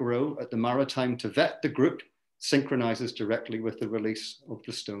man Dick Rowe at the Maritime to vet the group synchronizes directly with the release of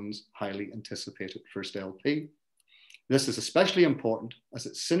the Stones' highly anticipated first LP. This is especially important as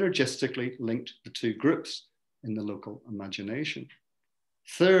it synergistically linked the two groups in the local imagination.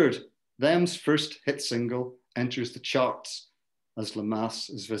 Third, Them's first hit single enters the charts as Lamass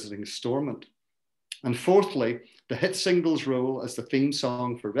is visiting Stormont. And fourthly, the hit single's role as the theme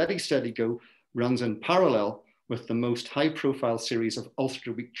song for Ready, Steady, Go runs in parallel with the most high-profile series of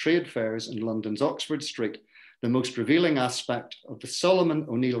Ulster Week trade fairs in London's Oxford Street. The most revealing aspect of the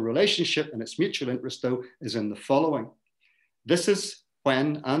Solomon-O'Neill relationship and its mutual interest, though, is in the following. This is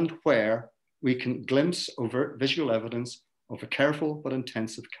when and where we can glimpse overt visual evidence of a careful but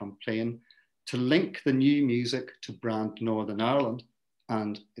intensive campaign to link the new music to brand Northern Ireland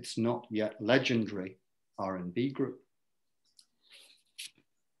and its not yet legendary R&B group.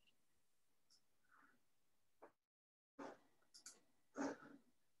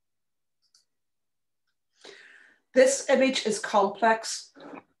 This image is complex.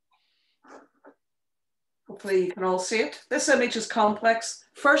 Hopefully you can all see it. This image is complex.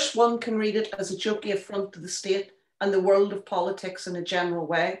 First, one can read it as a jokey affront to the state and the world of politics in a general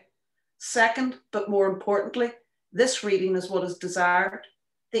way. Second, but more importantly, this reading is what is desired.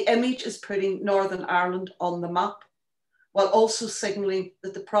 The image is putting Northern Ireland on the map, while also signalling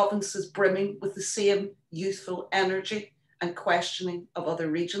that the province is brimming with the same youthful energy and questioning of other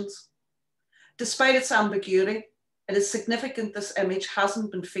regions. Despite its ambiguity, it is significant this image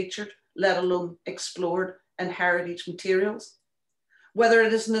hasn't been featured, let alone explored in heritage materials. Whether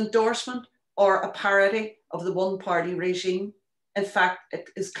it is an endorsement or a parody of the one-party regime, in fact, it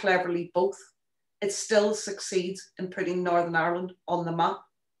is cleverly both. It still succeeds in putting Northern Ireland on the map.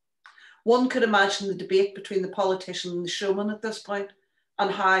 One could imagine the debate between the politician and the showman at this point, and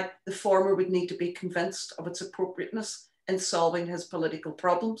how the former would need to be convinced of its appropriateness in solving his political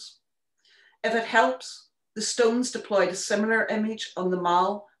problems. If it helps, the Stones deployed a similar image on the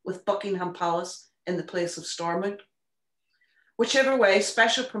Mall with Buckingham Palace in the place of Stormont. Whichever way,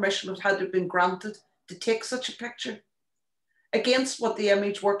 special permission would have to have been granted to take such a picture. Against what the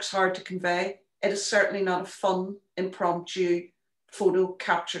image works hard to convey, it is certainly not a fun, impromptu photo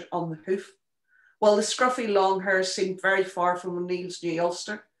captured on the hoof. While the scruffy long hair seemed very far from O'Neill's new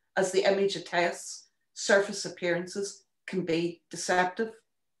Ulster, as the image attests, surface appearances can be deceptive.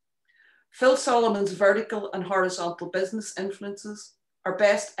 Phil Solomon's vertical and horizontal business influences are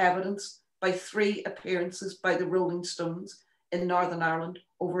best evidenced by 3 appearances by the Rolling Stones in Northern Ireland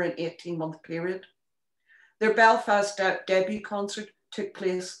over an 18-month period. Their Belfast debut concert took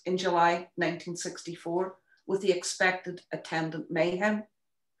place in July 1964 with the expected attendant mayhem.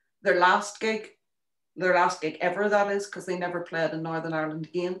 Their last gig ever, that is, because they never played in Northern Ireland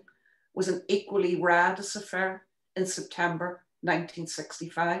again, was an equally riotous affair in September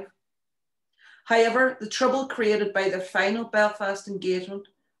 1965. However, the trouble created by their final Belfast engagement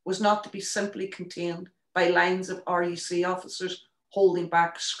was not to be simply contained by lines of RUC officers holding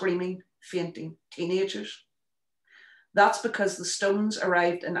back screaming, fainting teenagers. That's because the Stones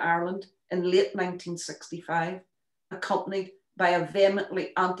arrived in Ireland in late 1965, accompanied by a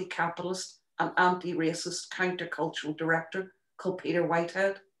vehemently anti-capitalist and anti-racist countercultural director called Peter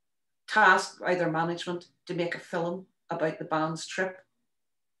Whitehead, tasked by their management to make a film about the band's trip.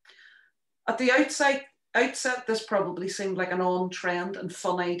 At the outset, this probably seemed like an on-trend and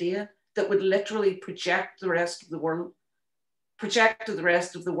fun idea that would literally project to the rest of the world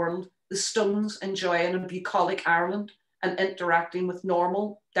the Stones enjoying a bucolic Ireland and interacting with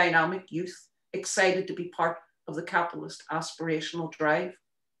normal, dynamic youth excited to be part of the capitalist aspirational drive.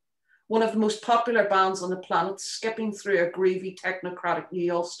 One of the most popular bands on the planet skipping through a groovy technocratic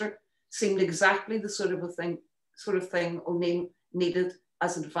New Ulster seemed exactly the sort of thing O'Neill needed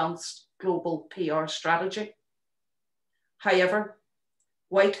as advanced global PR strategy. However,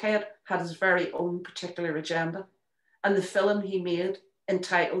 Whitehead had his very own particular agenda, and the film he made,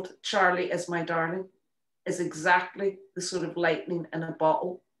 entitled Charlie Is My Darling, is exactly the sort of lightning in a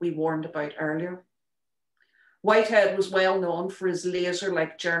bottle we warned about earlier. Whitehead was well known for his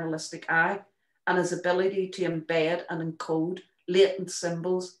laser-like journalistic eye and his ability to embed and encode latent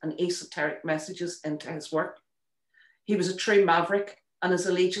symbols and esoteric messages into his work. He was a true maverick, and his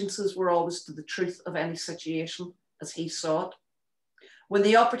allegiances were always to the truth of any situation as he saw it. When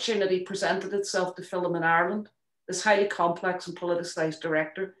the opportunity presented itself to film in Ireland, this highly complex and politicized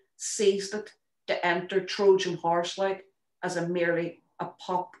director seized it to enter Trojan horse-like as merely a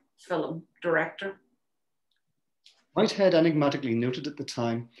pop film director. Whitehead enigmatically noted at the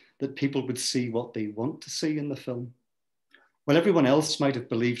time that people would see what they want to see in the film. While everyone else might have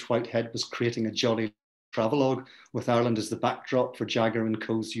believed Whitehead was creating a jolly travelogue with Ireland as the backdrop for Jagger and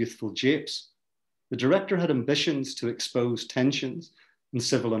Co.'s youthful japes, the director had ambitions to expose tensions and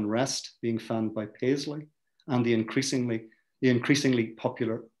civil unrest being fanned by Paisley and the increasingly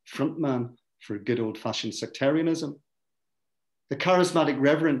popular frontman for good old-fashioned sectarianism. The charismatic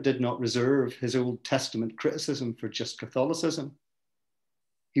reverend did not reserve his Old Testament criticism for just Catholicism.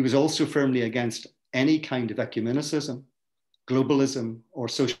 He was also firmly against any kind of ecumenicism, globalism, or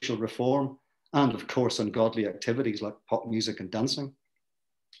social reform, and of course, ungodly activities like pop music and dancing.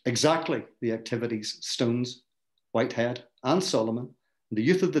 Exactly the activities Stones, Whitehead, and Solomon, the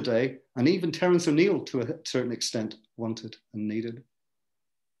youth of the day, and even Terence O'Neill to a certain extent wanted and needed.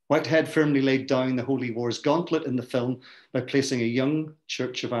 Whitehead firmly laid down the Holy War's gauntlet in the film by placing a young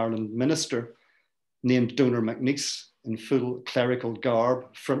Church of Ireland minister named Donor McNeice in full clerical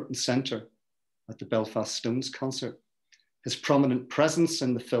garb front and centre at the Belfast Stones concert. His prominent presence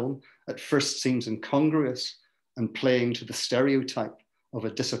in the film at first seems incongruous and playing to the stereotype of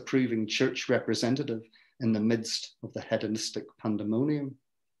a disapproving church representative in the midst of the hedonistic pandemonium.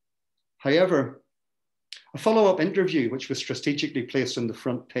 However, a follow-up interview, which was strategically placed on the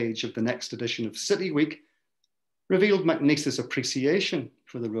front page of the next edition of City Week, revealed McNeice's appreciation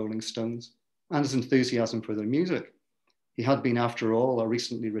for the Rolling Stones and his enthusiasm for their music. He had been, after all, a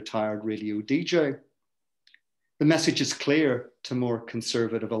recently retired radio DJ. The message is clear to more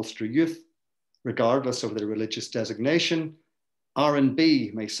conservative Ulster youth, regardless of their religious designation.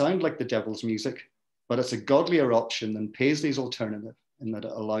 R&B may sound like the devil's music, but it's a godlier option than Paisley's alternative in that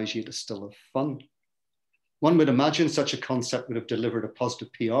it allows you to still have fun. One would imagine such a concept would have delivered a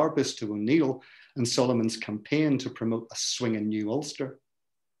positive PR boost to O'Neill and Solomon's campaign to promote a swinging new Ulster.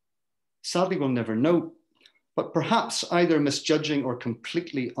 Sadly, we'll never know, but perhaps either misjudging or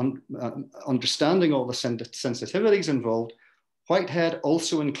completely understanding all the sensitivities involved, Whitehead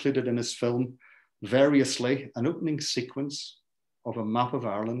also included in his film variously an opening sequence of a map of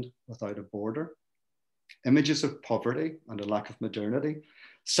Ireland without a border, images of poverty and a lack of modernity,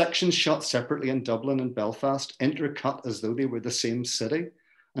 sections shot separately in Dublin and Belfast, intercut as though they were the same city,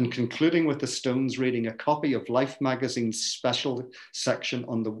 and concluding with the Stones reading a copy of Life magazine's special section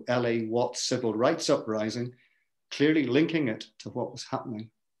on the LA Watts civil rights uprising, clearly linking it to what was happening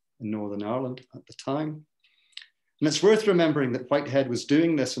in Northern Ireland at the time. And it's worth remembering that Whitehead was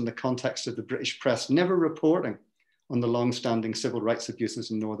doing this in the context of the British press never reporting on the long-standing civil rights abuses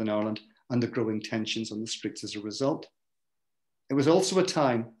in Northern Ireland and the growing tensions on the streets as a result. It was also a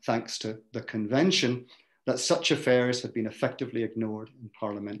time, thanks to the convention, that such affairs had been effectively ignored in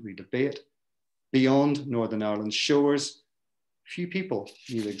parliamentary debate. Beyond Northern Ireland's shores, few people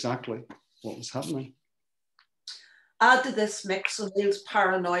knew exactly what was happening. Add to this mix O'Neill's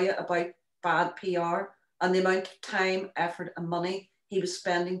paranoia about bad PR and the amount of time, effort and money he was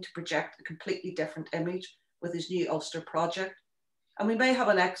spending to project a completely different image with his new Ulster project. And we may have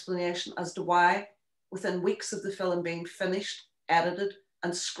an explanation as to why, within weeks of the film being finished, edited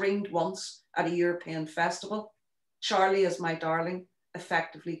and screened once at a European festival, Charlie Is My Darling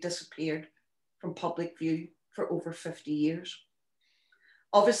effectively disappeared from public view for over 50 years.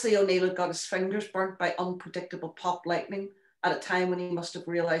 Obviously, O'Neill had got his fingers burnt by unpredictable pop lightning at a time when he must have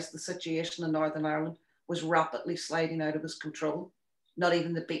realised the situation in Northern Ireland was rapidly sliding out of his control. Not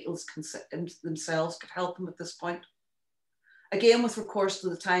even the Beatles themselves could help him at this point. Again, with recourse to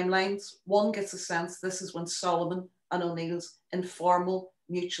the timelines, one gets a sense this is when Solomon and O'Neill's informal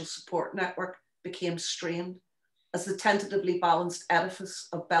mutual support network became strained, as the tentatively balanced edifice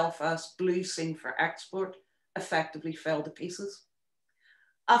of Belfast blues scene for export effectively fell to pieces.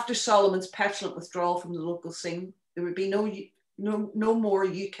 After Solomon's petulant withdrawal from the local scene, there would be no more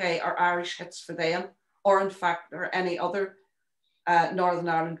UK or Irish hits for them, or in fact, or any other Northern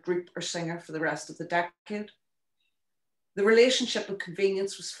Ireland group or singer for the rest of the decade. The relationship of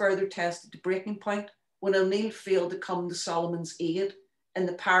convenience was further tested to breaking point when O'Neill failed to come to Solomon's aid in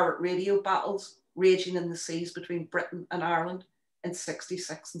the pirate radio battles raging in the seas between Britain and Ireland in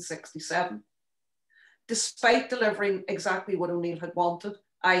 66 and 67. Despite delivering exactly what O'Neill had wanted,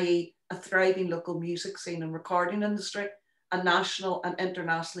 i.e. a thriving local music scene and recording industry, a national and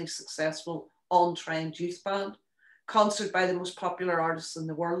internationally successful on-trend youth band, concert by the most popular artists in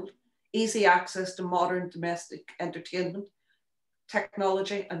the world, easy access to modern domestic entertainment,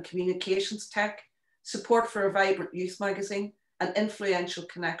 technology and communications tech, support for a vibrant youth magazine, and influential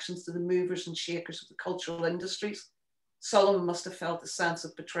connections to the movers and shakers of the cultural industries, Solomon must have felt a sense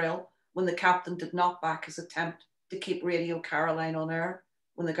of betrayal when the captain did not back his attempt to keep Radio Caroline on air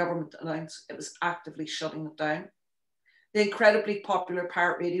when the government announced it was actively shutting it down. The incredibly popular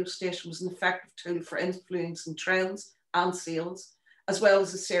pirate radio station was an effective tool for influencing trends and sales, as well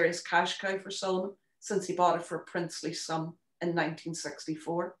as a serious cash cow for Solomon, since he bought it for a princely sum in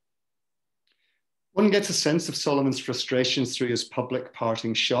 1964. One gets a sense of Solomon's frustrations through his public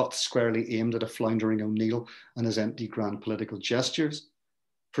parting shot squarely aimed at a floundering O'Neill and his empty grand political gestures.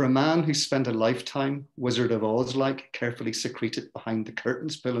 For a man who spent a lifetime, Wizard of Oz-like, carefully secreted behind the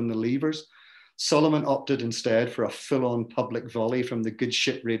curtains, pulling the levers, Solomon opted instead for a full-on public volley from the good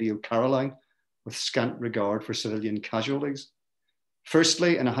ship Radio Caroline, with scant regard for civilian casualties.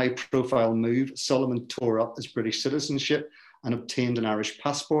 Firstly, in a high-profile move, Solomon tore up his British citizenship and obtained an Irish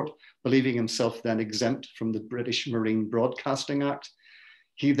passport, believing himself then exempt from the British Marine Broadcasting Act.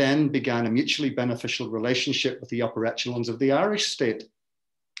 He then began a mutually beneficial relationship with the upper echelons of the Irish state,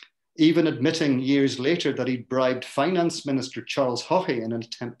 even admitting years later that he'd bribed Finance Minister Charles Haughey in an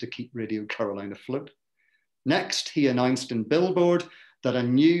attempt to keep Radio Caroline afloat. Next, he announced in Billboard that a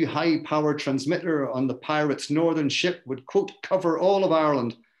new high-power transmitter on the pirates' northern ship would, quote, cover all of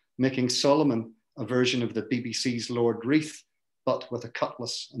Ireland, making Solomon a version of the BBC's Lord Reith, but with a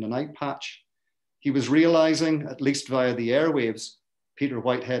cutlass and an eye patch. He was realising, at least via the airwaves, Peter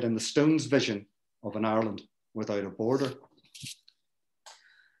Whitehead and the Stones' vision of an Ireland without a border.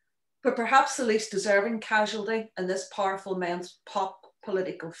 But perhaps the least deserving casualty in this powerful men's pop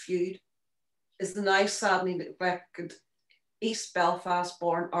political feud is the now sadly neglected East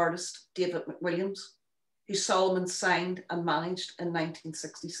Belfast-born artist David McWilliams, who Solomon signed and managed in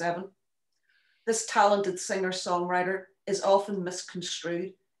 1967. This talented singer-songwriter is often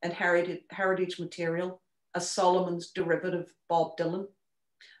misconstrued in heritage material as Solomon's derivative Bob Dylan,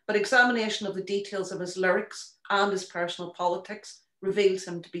 but examination of the details of his lyrics and his personal politics reveals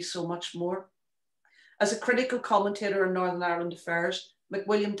him to be so much more. As a critical commentator on Northern Ireland affairs,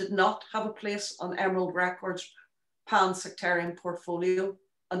 McWilliam did not have a place on Emerald Records' pan-sectarian portfolio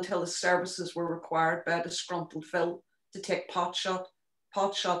until his services were required by a disgruntled Phil to take pot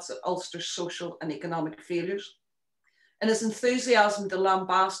shots at Ulster's social and economic failures. In his enthusiasm to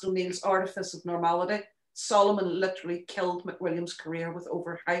lambast O'Neill's artifice of normality, Solomon literally killed McWilliam's career with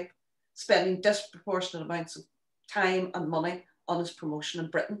overhype, spending disproportionate amounts of time and money on his promotion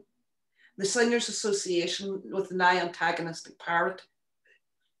in Britain. The singer's association with the now antagonistic pirate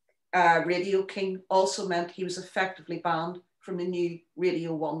Radio King also meant he was effectively banned from the new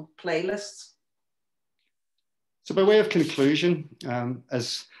Radio 1 playlists. So by way of conclusion,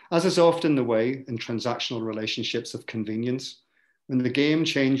 as is often the way in transactional relationships of convenience, when the game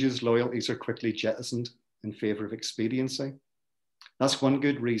changes, loyalties are quickly jettisoned in favour of expediency. That's one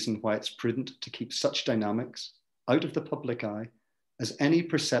good reason why it's prudent to keep such dynamics out of the public eye, as any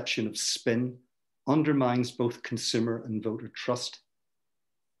perception of spin undermines both consumer and voter trust.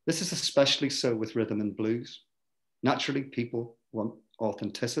 This is especially so with rhythm and blues. Naturally, people want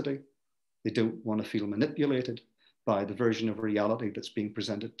authenticity. They don't want to feel manipulated by the version of reality that's being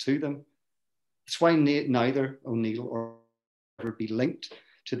presented to them. That's why neither O'Neill or ever be linked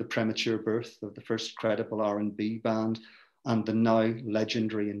to the premature birth of the first credible R&B band and the now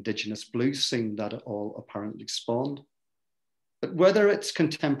legendary Indigenous blues scene that it all apparently spawned. But whether it's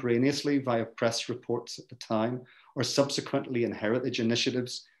contemporaneously via press reports at the time or subsequently in heritage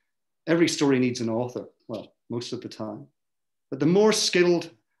initiatives, every story needs an author, well, most of the time. But the more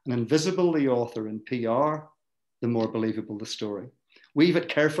skilled and invisible the author in PR, the more believable the story. Weave it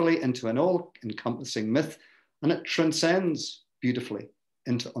carefully into an all-encompassing myth, and it transcends beautifully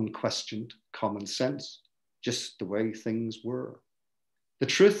into unquestioned common sense, just the way things were. The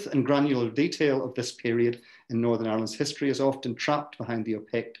truth and granular detail of this period in Northern Ireland's history is often trapped behind the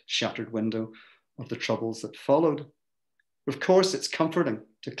opaque, shattered window of the troubles that followed. Of course, it's comforting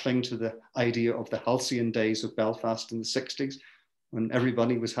to cling to the idea of the halcyon days of Belfast in the 60s, when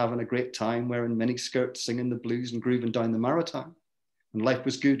everybody was having a great time wearing miniskirts, singing the blues and grooving down the Maritime, when life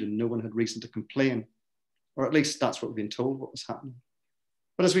was good and no one had reason to complain, or at least that's what we've been told what was happening.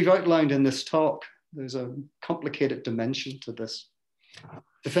 But as we've outlined in this talk, there's a complicated dimension to this.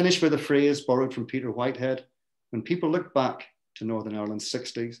 To finish with a phrase borrowed from Peter Whitehead, when people look back to Northern Ireland's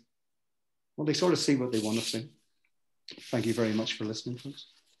 60s, well, they sort of see what they want to see. Thank you very much for listening, folks.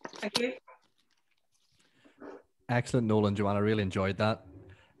 Thank you. Excellent, Noel and Joanna. I really enjoyed that.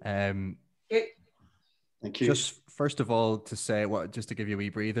 Thank you. Just first of all, to say, well, just to give you a wee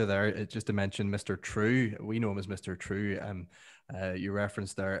breather there, just to mention Mr. True. We know him as Mr. True. You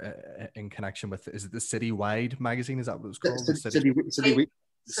referenced there in connection with, is it the Citywide magazine? Is that what it was called?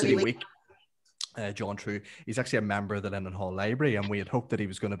 City Week. John True. He's actually a member of the Linden Hall Library, and we had hoped that he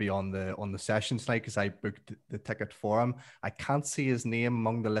was going to be on the session tonight because I booked the ticket for him. I can't see his name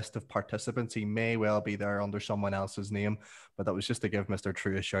among the list of participants. He may well be there under someone else's name, but that was just to give Mr.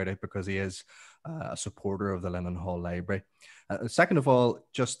 True a shout out because he is a supporter of the Linden Hall Library. Second of all,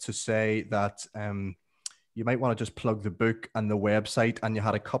 just to say that you might want to just plug the book and the website, and you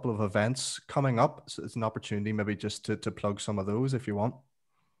had a couple of events coming up, so it's an opportunity maybe just to plug some of those if you want.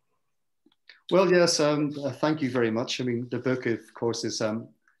 Well, yes, thank you very much. I mean, the book, of course, is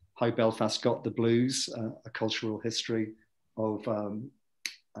How Belfast Got the Blues, a cultural history of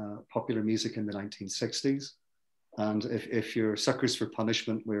popular music in the 1960s. And if you're suckers for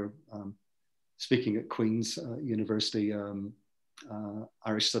punishment, we're speaking at Queen's University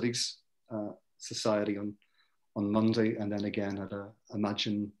Irish Studies Society on Monday, and then again at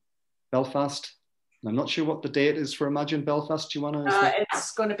Imagine Belfast. I'm not sure what the date is for Imagine Belfast, Joanna.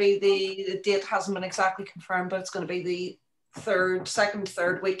 It's going to be the date hasn't been exactly confirmed, but it's going to be the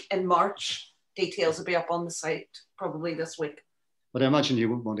third week in March. Details will be up on the site probably this week. But I imagine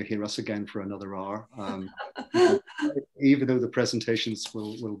you won't want to hear us again for another hour, even though the presentations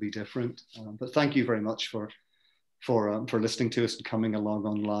will be different. But thank you very much for listening to us and coming along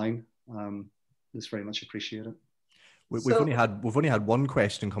online. It's very much appreciated. We've only had one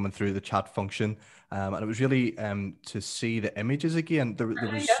question coming through the chat function, and it was really to see the images again.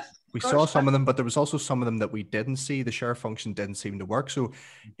 We saw some of them, but there was also some of them that we didn't see. The share function didn't seem to work. So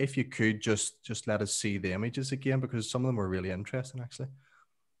if you could just let us see the images again, because some of them were really interesting, actually.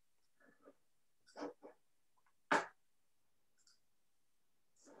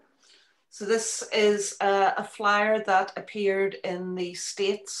 So this is a flyer that appeared in the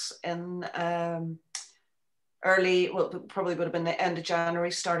States in probably would have been the end of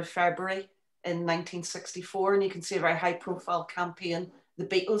January, start of February in 1964. And you can see a very high profile campaign. The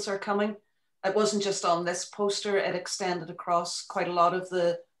Beatles are coming. It wasn't just on this poster, it extended across quite a lot of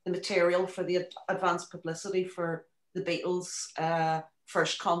the material for the advanced publicity for the Beatles'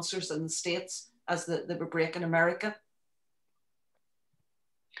 first concerts in the States as they were breaking America.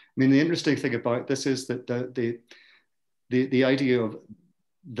 I mean, the interesting thing about this is that the idea of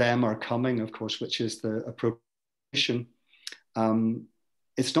them are coming, of course, which is the appropriation,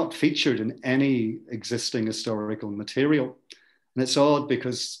 it's not featured in any existing historical material. And it's odd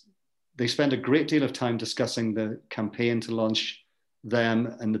because they spend a great deal of time discussing the campaign to launch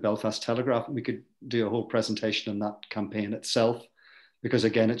them in the Belfast Telegraph. We could do a whole presentation on that campaign itself, because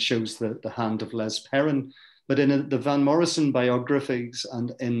again, it shows the hand of Les Perrin. But in the Van Morrison biographies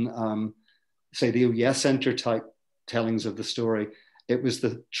and in, say, the Oh Yes Centre type tellings of the story, it was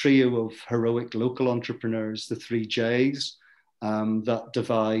the trio of heroic local entrepreneurs, the 3 J's, that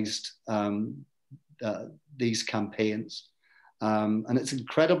devised these campaigns. And it's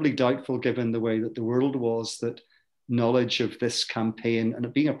incredibly doubtful, given the way that the world was, that knowledge of this campaign and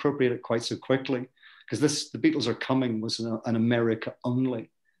it being appropriated quite so quickly, because The Beatles Are Coming was an America-only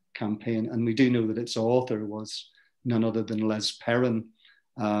campaign. And we do know that its author was none other than Les Perrin,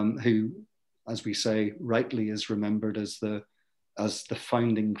 who, as we say, rightly is remembered as the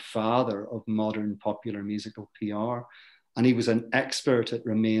founding father of modern popular musical PR. And he was an expert at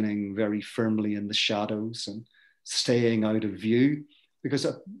remaining very firmly in the shadows and staying out of view, because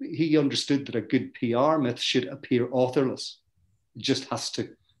he understood that a good PR myth should appear authorless. It just has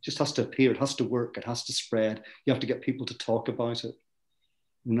to appear, it has to work, it has to spread. You have to get people to talk about it.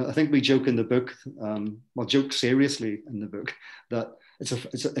 And I think we joke in the book, joke seriously in the book, that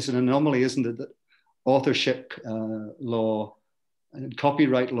it's an anomaly, isn't it, that authorship law and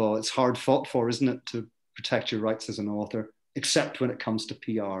copyright law, it's hard fought for, isn't it, to protect your rights as an author, except when it comes to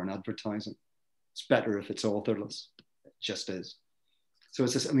PR and advertising. It's better if it's authorless. It just is. So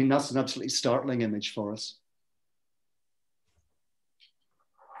it's just, I mean, that's an absolutely startling image for us.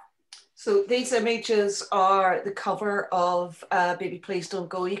 So these images are the cover of Baby Please Don't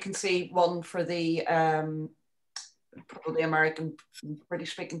Go. You can see one for the probably American,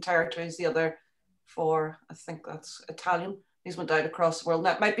 British speaking territories, the other for, I think that's Italian. These went out across the world.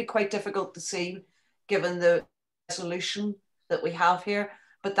 That might be quite difficult to see given the resolution that we have here,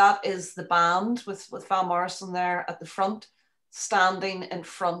 but that is the band with Van Morrison there at the front, standing in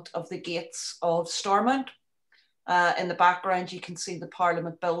front of the gates of Stormont. In the background, you can see the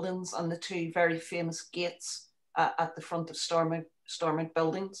Parliament buildings and the two very famous gates at the front of Stormont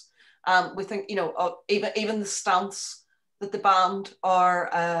buildings. We think, you know, even the stance that the band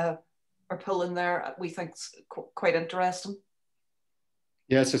are pulling there, we think is quite interesting.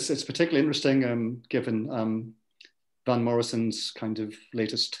 Yes, it's particularly interesting given Van Morrison's kind of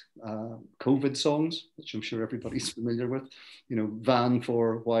latest COVID songs, which I'm sure everybody's familiar with. You know, Van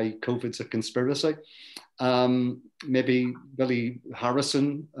for why COVID's a conspiracy. Maybe Billy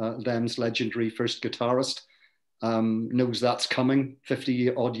Harrison, them's legendary first guitarist, knows that's coming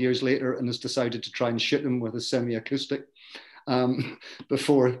 50 odd years later and has decided to try and shoot him with a semi-acoustic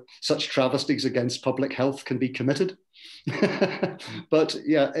before such travesties against public health can be committed. But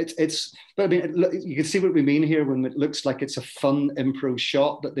yeah, but I mean, you can see what we mean here when it looks like it's a fun improv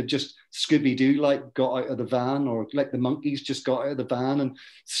shot that they've just Scooby-Doo like got out of the van, or like the monkeys just got out of the van and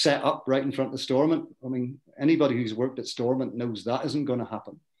set up right in front of Stormont. I mean, anybody who's worked at Stormont knows that isn't going to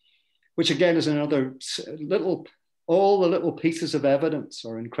happen. Which again is another all the little pieces of evidence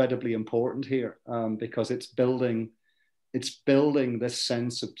are incredibly important here, because it's building this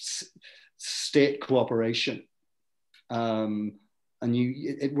sense of state cooperation. And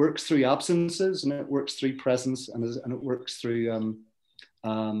it works through absences, and it works through presence, and it works through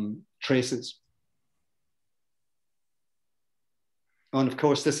traces. And of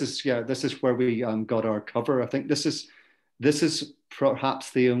course, this is where we got our cover. I think this is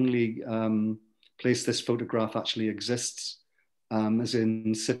perhaps the only place this photograph actually exists, as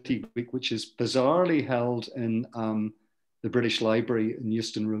in City Week, which is bizarrely held in the British Library in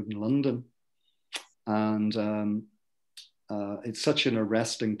Euston Road in London. And it's such an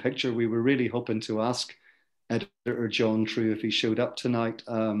arresting picture. We were really hoping to ask editor John True, if he showed up tonight,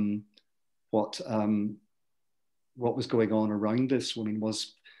 what was going on around this. I mean,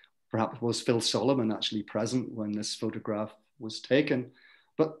 was Phil Solomon actually present when this photograph was taken?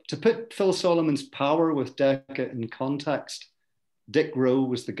 But to put Phil Solomon's power with Decca in context, Dick Rowe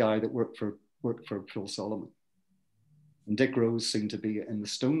was the guy that worked for Phil Solomon. And Dick Rowe seemed to be, in the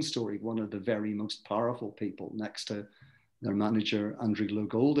Stone story, one of the very most powerful people next to their manager, Andrew Lowe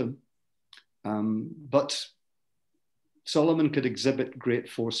Goldham. But Solomon could exhibit great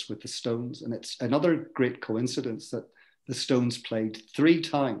force with the Stones. And it's another great coincidence that the Stones played 3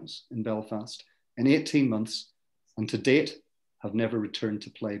 times in Belfast in 18 months, and to date have never returned to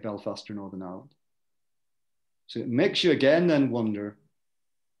play Belfast or Northern Ireland. So it makes you again then wonder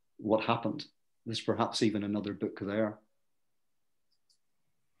what happened. There's perhaps even another book there.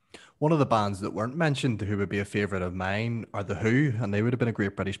 One of the bands that weren't mentioned who would be a favourite of mine are The Who, and they would have been a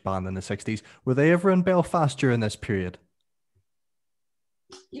great British band in the 60s. Were they ever in Belfast during this period?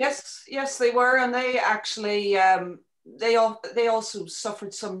 Yes, they were, and they actually they also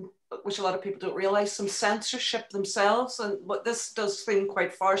suffered some, which a lot of people don't realise, some censorship themselves. And what this does seem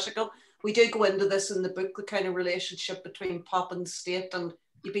quite farcical. We do go into this in the book, the kind of relationship between pop and state, and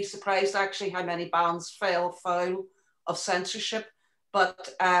you'd be surprised actually how many bands fell foul of censorship.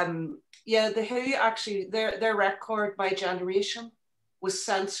 But yeah, The Who actually, their record, My Generation, was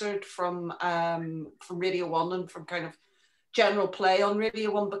censored from Radio 1 and from kind of general play on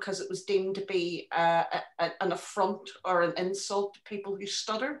Radio 1 because it was deemed to be an affront or an insult to people who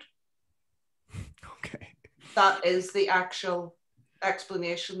stuttered. Okay. That is the actual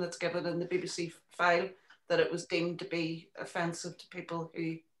explanation that's given in the BBC file, that it was deemed to be offensive to people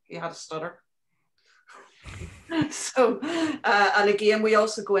who had a stutter. So, and again, we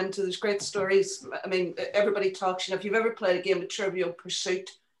also go into, there's great stories. I mean, everybody talks, you know, if you've ever played a game of Trivial Pursuit,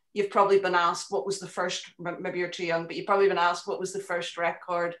 you've probably been asked what was the first, maybe you're too young, but you've probably been asked what was the first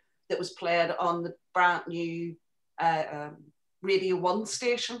record that was played on the brand new Radio 1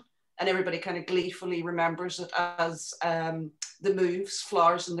 station. And everybody kind of gleefully remembers it as The Moves,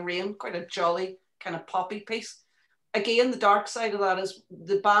 Flowers in the Rain, quite a jolly kind of poppy piece. Again, the dark side of that is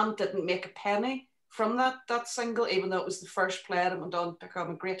the band didn't make a penny from that single, even though it was the first play that went on to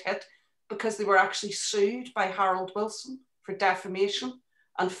become a great hit, because they were actually sued by Harold Wilson for defamation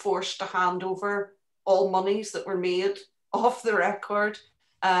and forced to hand over all monies that were made off the record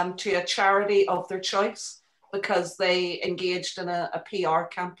to a charity of their choice, because they engaged in a PR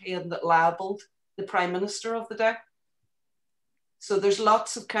campaign that labelled the Prime Minister of the day. So there's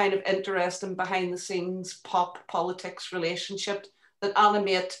lots of kind of interesting behind the scenes pop politics relationship that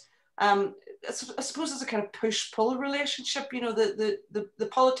animate, I suppose it's a kind of push-pull relationship. You know, the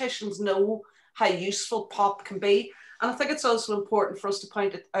politicians know how useful pop can be. And I think it's also important for us to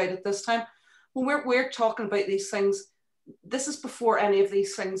point it out at this time. When we're talking about these things, this is before any of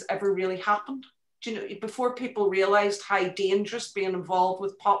these things ever really happened. Do you know, before people realized how dangerous being involved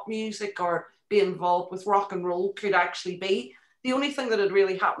with pop music or being involved with rock and roll could actually be. The only thing that had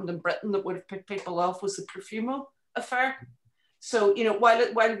really happened in Britain that would have put people off was the Profumo affair. So, you know,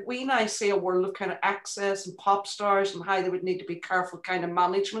 while we now see a world of kind of access and pop stars and how there would need to be careful kind of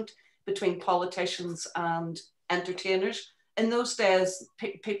management between politicians and entertainers, in those days,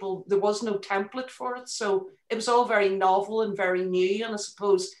 people, there was no template for it. So it was all very novel and very new. And I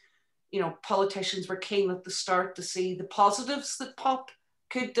suppose, you know, politicians were keen at the start to see the positives that pop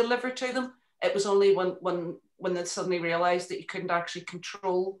could deliver to them. It was only when they suddenly realized that you couldn't actually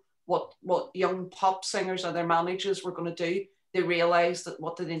control what young pop singers or their managers were going to do, they realized that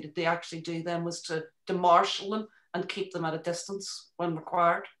what they needed to actually do then was to marshal them and keep them at a distance when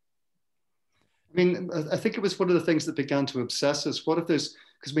required. I mean, I think it was one of the things that began to obsess us. What if there's,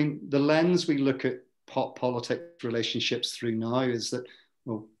 because I mean, the lens we look at pop politics relationships through now is that,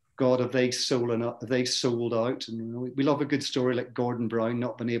 well, God, have they sold out? And you know, we love a good story like Gordon Brown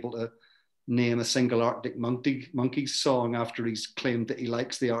not being able to name a single Arctic Monkeys song after he's claimed that he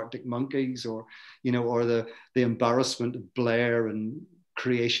likes the Arctic Monkeys, or, you know, or the embarrassment of Blair and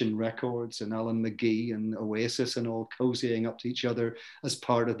Creation Records and Alan McGee and Oasis and all cozying up to each other as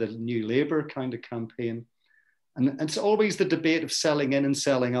part of the New Labour kind of campaign. And it's always the debate of selling in and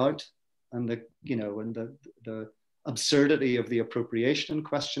selling out, and the, you know, and the absurdity of the appropriation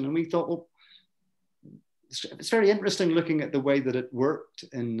question. And we thought, well, it's very interesting looking at the way that it worked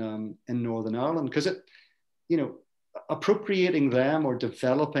in Northern Ireland, because it, you know, appropriating them or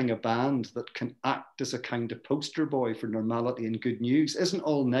developing a band that can act as a kind of poster boy for normality and good news isn't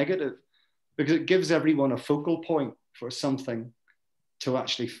all negative, because it gives everyone a focal point for something to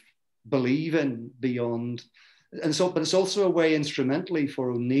actually believe in beyond. And so, but it's also a way instrumentally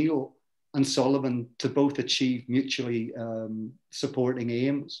for O'Neill and Sullivan to both achieve mutually supporting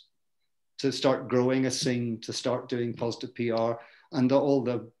aims, to start growing a scene, to start doing positive PR, and all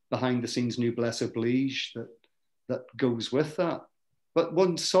the behind the scenes noblesse oblige that goes with that. But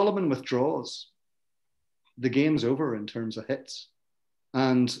when Sullivan withdraws, the game's over in terms of hits.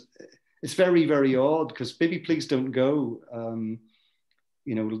 And it's very, very odd, because Baby Please Don't Go,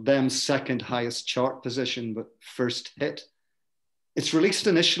 you know, them second highest chart position, but first hit. It's released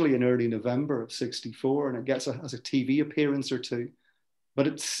initially in early November of '64, and it gets has a TV appearance or two, but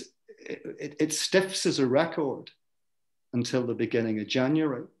it stiffs as a record until the beginning of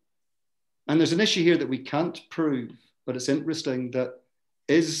January. And there's an issue here that we can't prove, but it's interesting that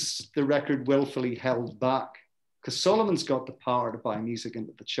is the record willfully held back? Because Solomon's got the power to buy music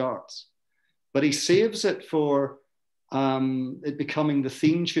into the charts, but he saves it for it becoming the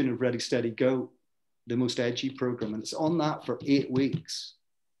theme tune of Ready, Steady, Go, the most edgy program. And it's on that for 8 weeks.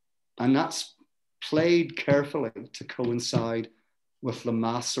 And that's played carefully to coincide with the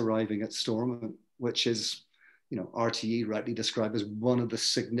mass arriving at Stormont, which is, you know, RTE rightly described as one of the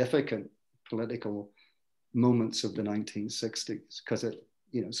significant political moments of the 1960s, because it,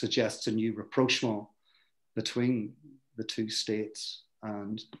 you know, suggests a new rapprochement between the two states,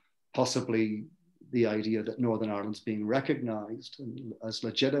 and possibly the idea that Northern Ireland's being recognised as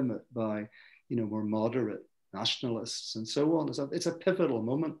legitimate by, you know, more moderate nationalists and so on. It's a pivotal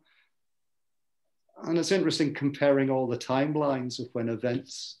moment. And it's interesting comparing all the timelines of when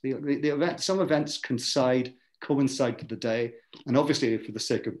events, some events coincide to the day. And obviously, for the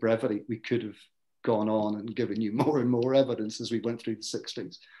sake of brevity, we could have gone on and given you more and more evidence as we went through the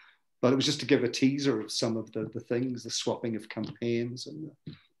 60s. But it was just to give a teaser of some of the things, the swapping of campaigns and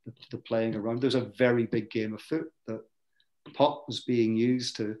the playing around. There's a very big game afoot that pop was being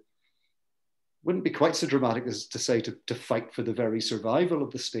used to, wouldn't be quite so dramatic as to say to fight for the very survival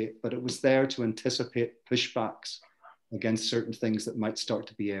of the state, but it was there to anticipate pushbacks against certain things that might start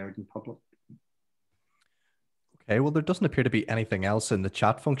to be aired in public. Okay, well, there doesn't appear to be anything else in the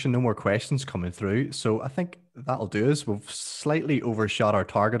chat function. No more questions coming through. So I think that'll do us. We've slightly overshot our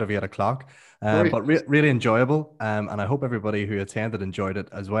target of 8 o'clock, but really enjoyable. And I hope everybody who attended enjoyed it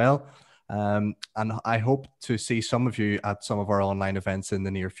as well. And I hope to see some of you at some of our online events in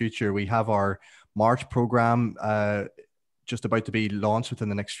the near future. We have our March program just about to be launched within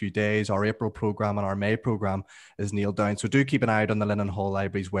the next few days. Our April program and our May program is nailed down. So do keep an eye out on the Linen Hall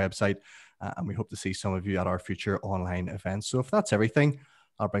Library's website, and we hope to see some of you at our future online events. So if that's everything,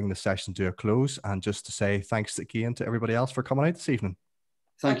 I'll bring the session to a close, and just to say thanks again to everybody else for coming out this evening.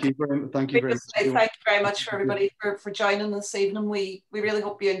 Thank you very much. Thank you very much for everybody for joining this evening. We really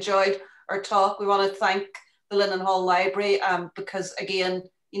hope you enjoyed our talk. We want to thank the Linen Hall Library because, again,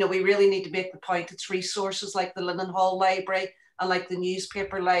 you know, we really need to make the point. It's resources like the Linen Hall Library and like the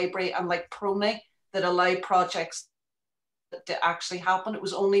newspaper library and like Prony that allow projects to actually happen. It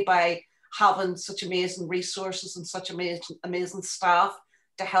was only by having such amazing resources and such amazing staff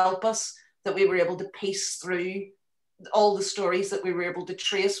to help us that we were able to piece through all the stories that we were able to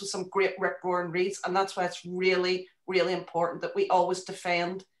trace with some great rip-roaring reads. And that's why it's really, really important that we always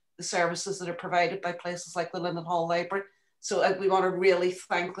defend the services that are provided by places like the Linen Hall Library. So we want to really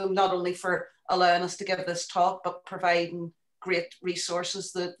thank them, not only for allowing us to give this talk, but providing great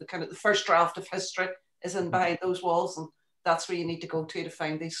resources. The kind of the first draft of history is in behind those walls, and that's where you need to go to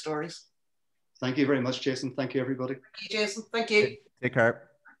find these stories. Thank you very much, Jason. Thank you, everybody. Thank you, Jason. Thank you. Take care.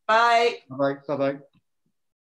 Bye. Bye-bye. Bye-bye.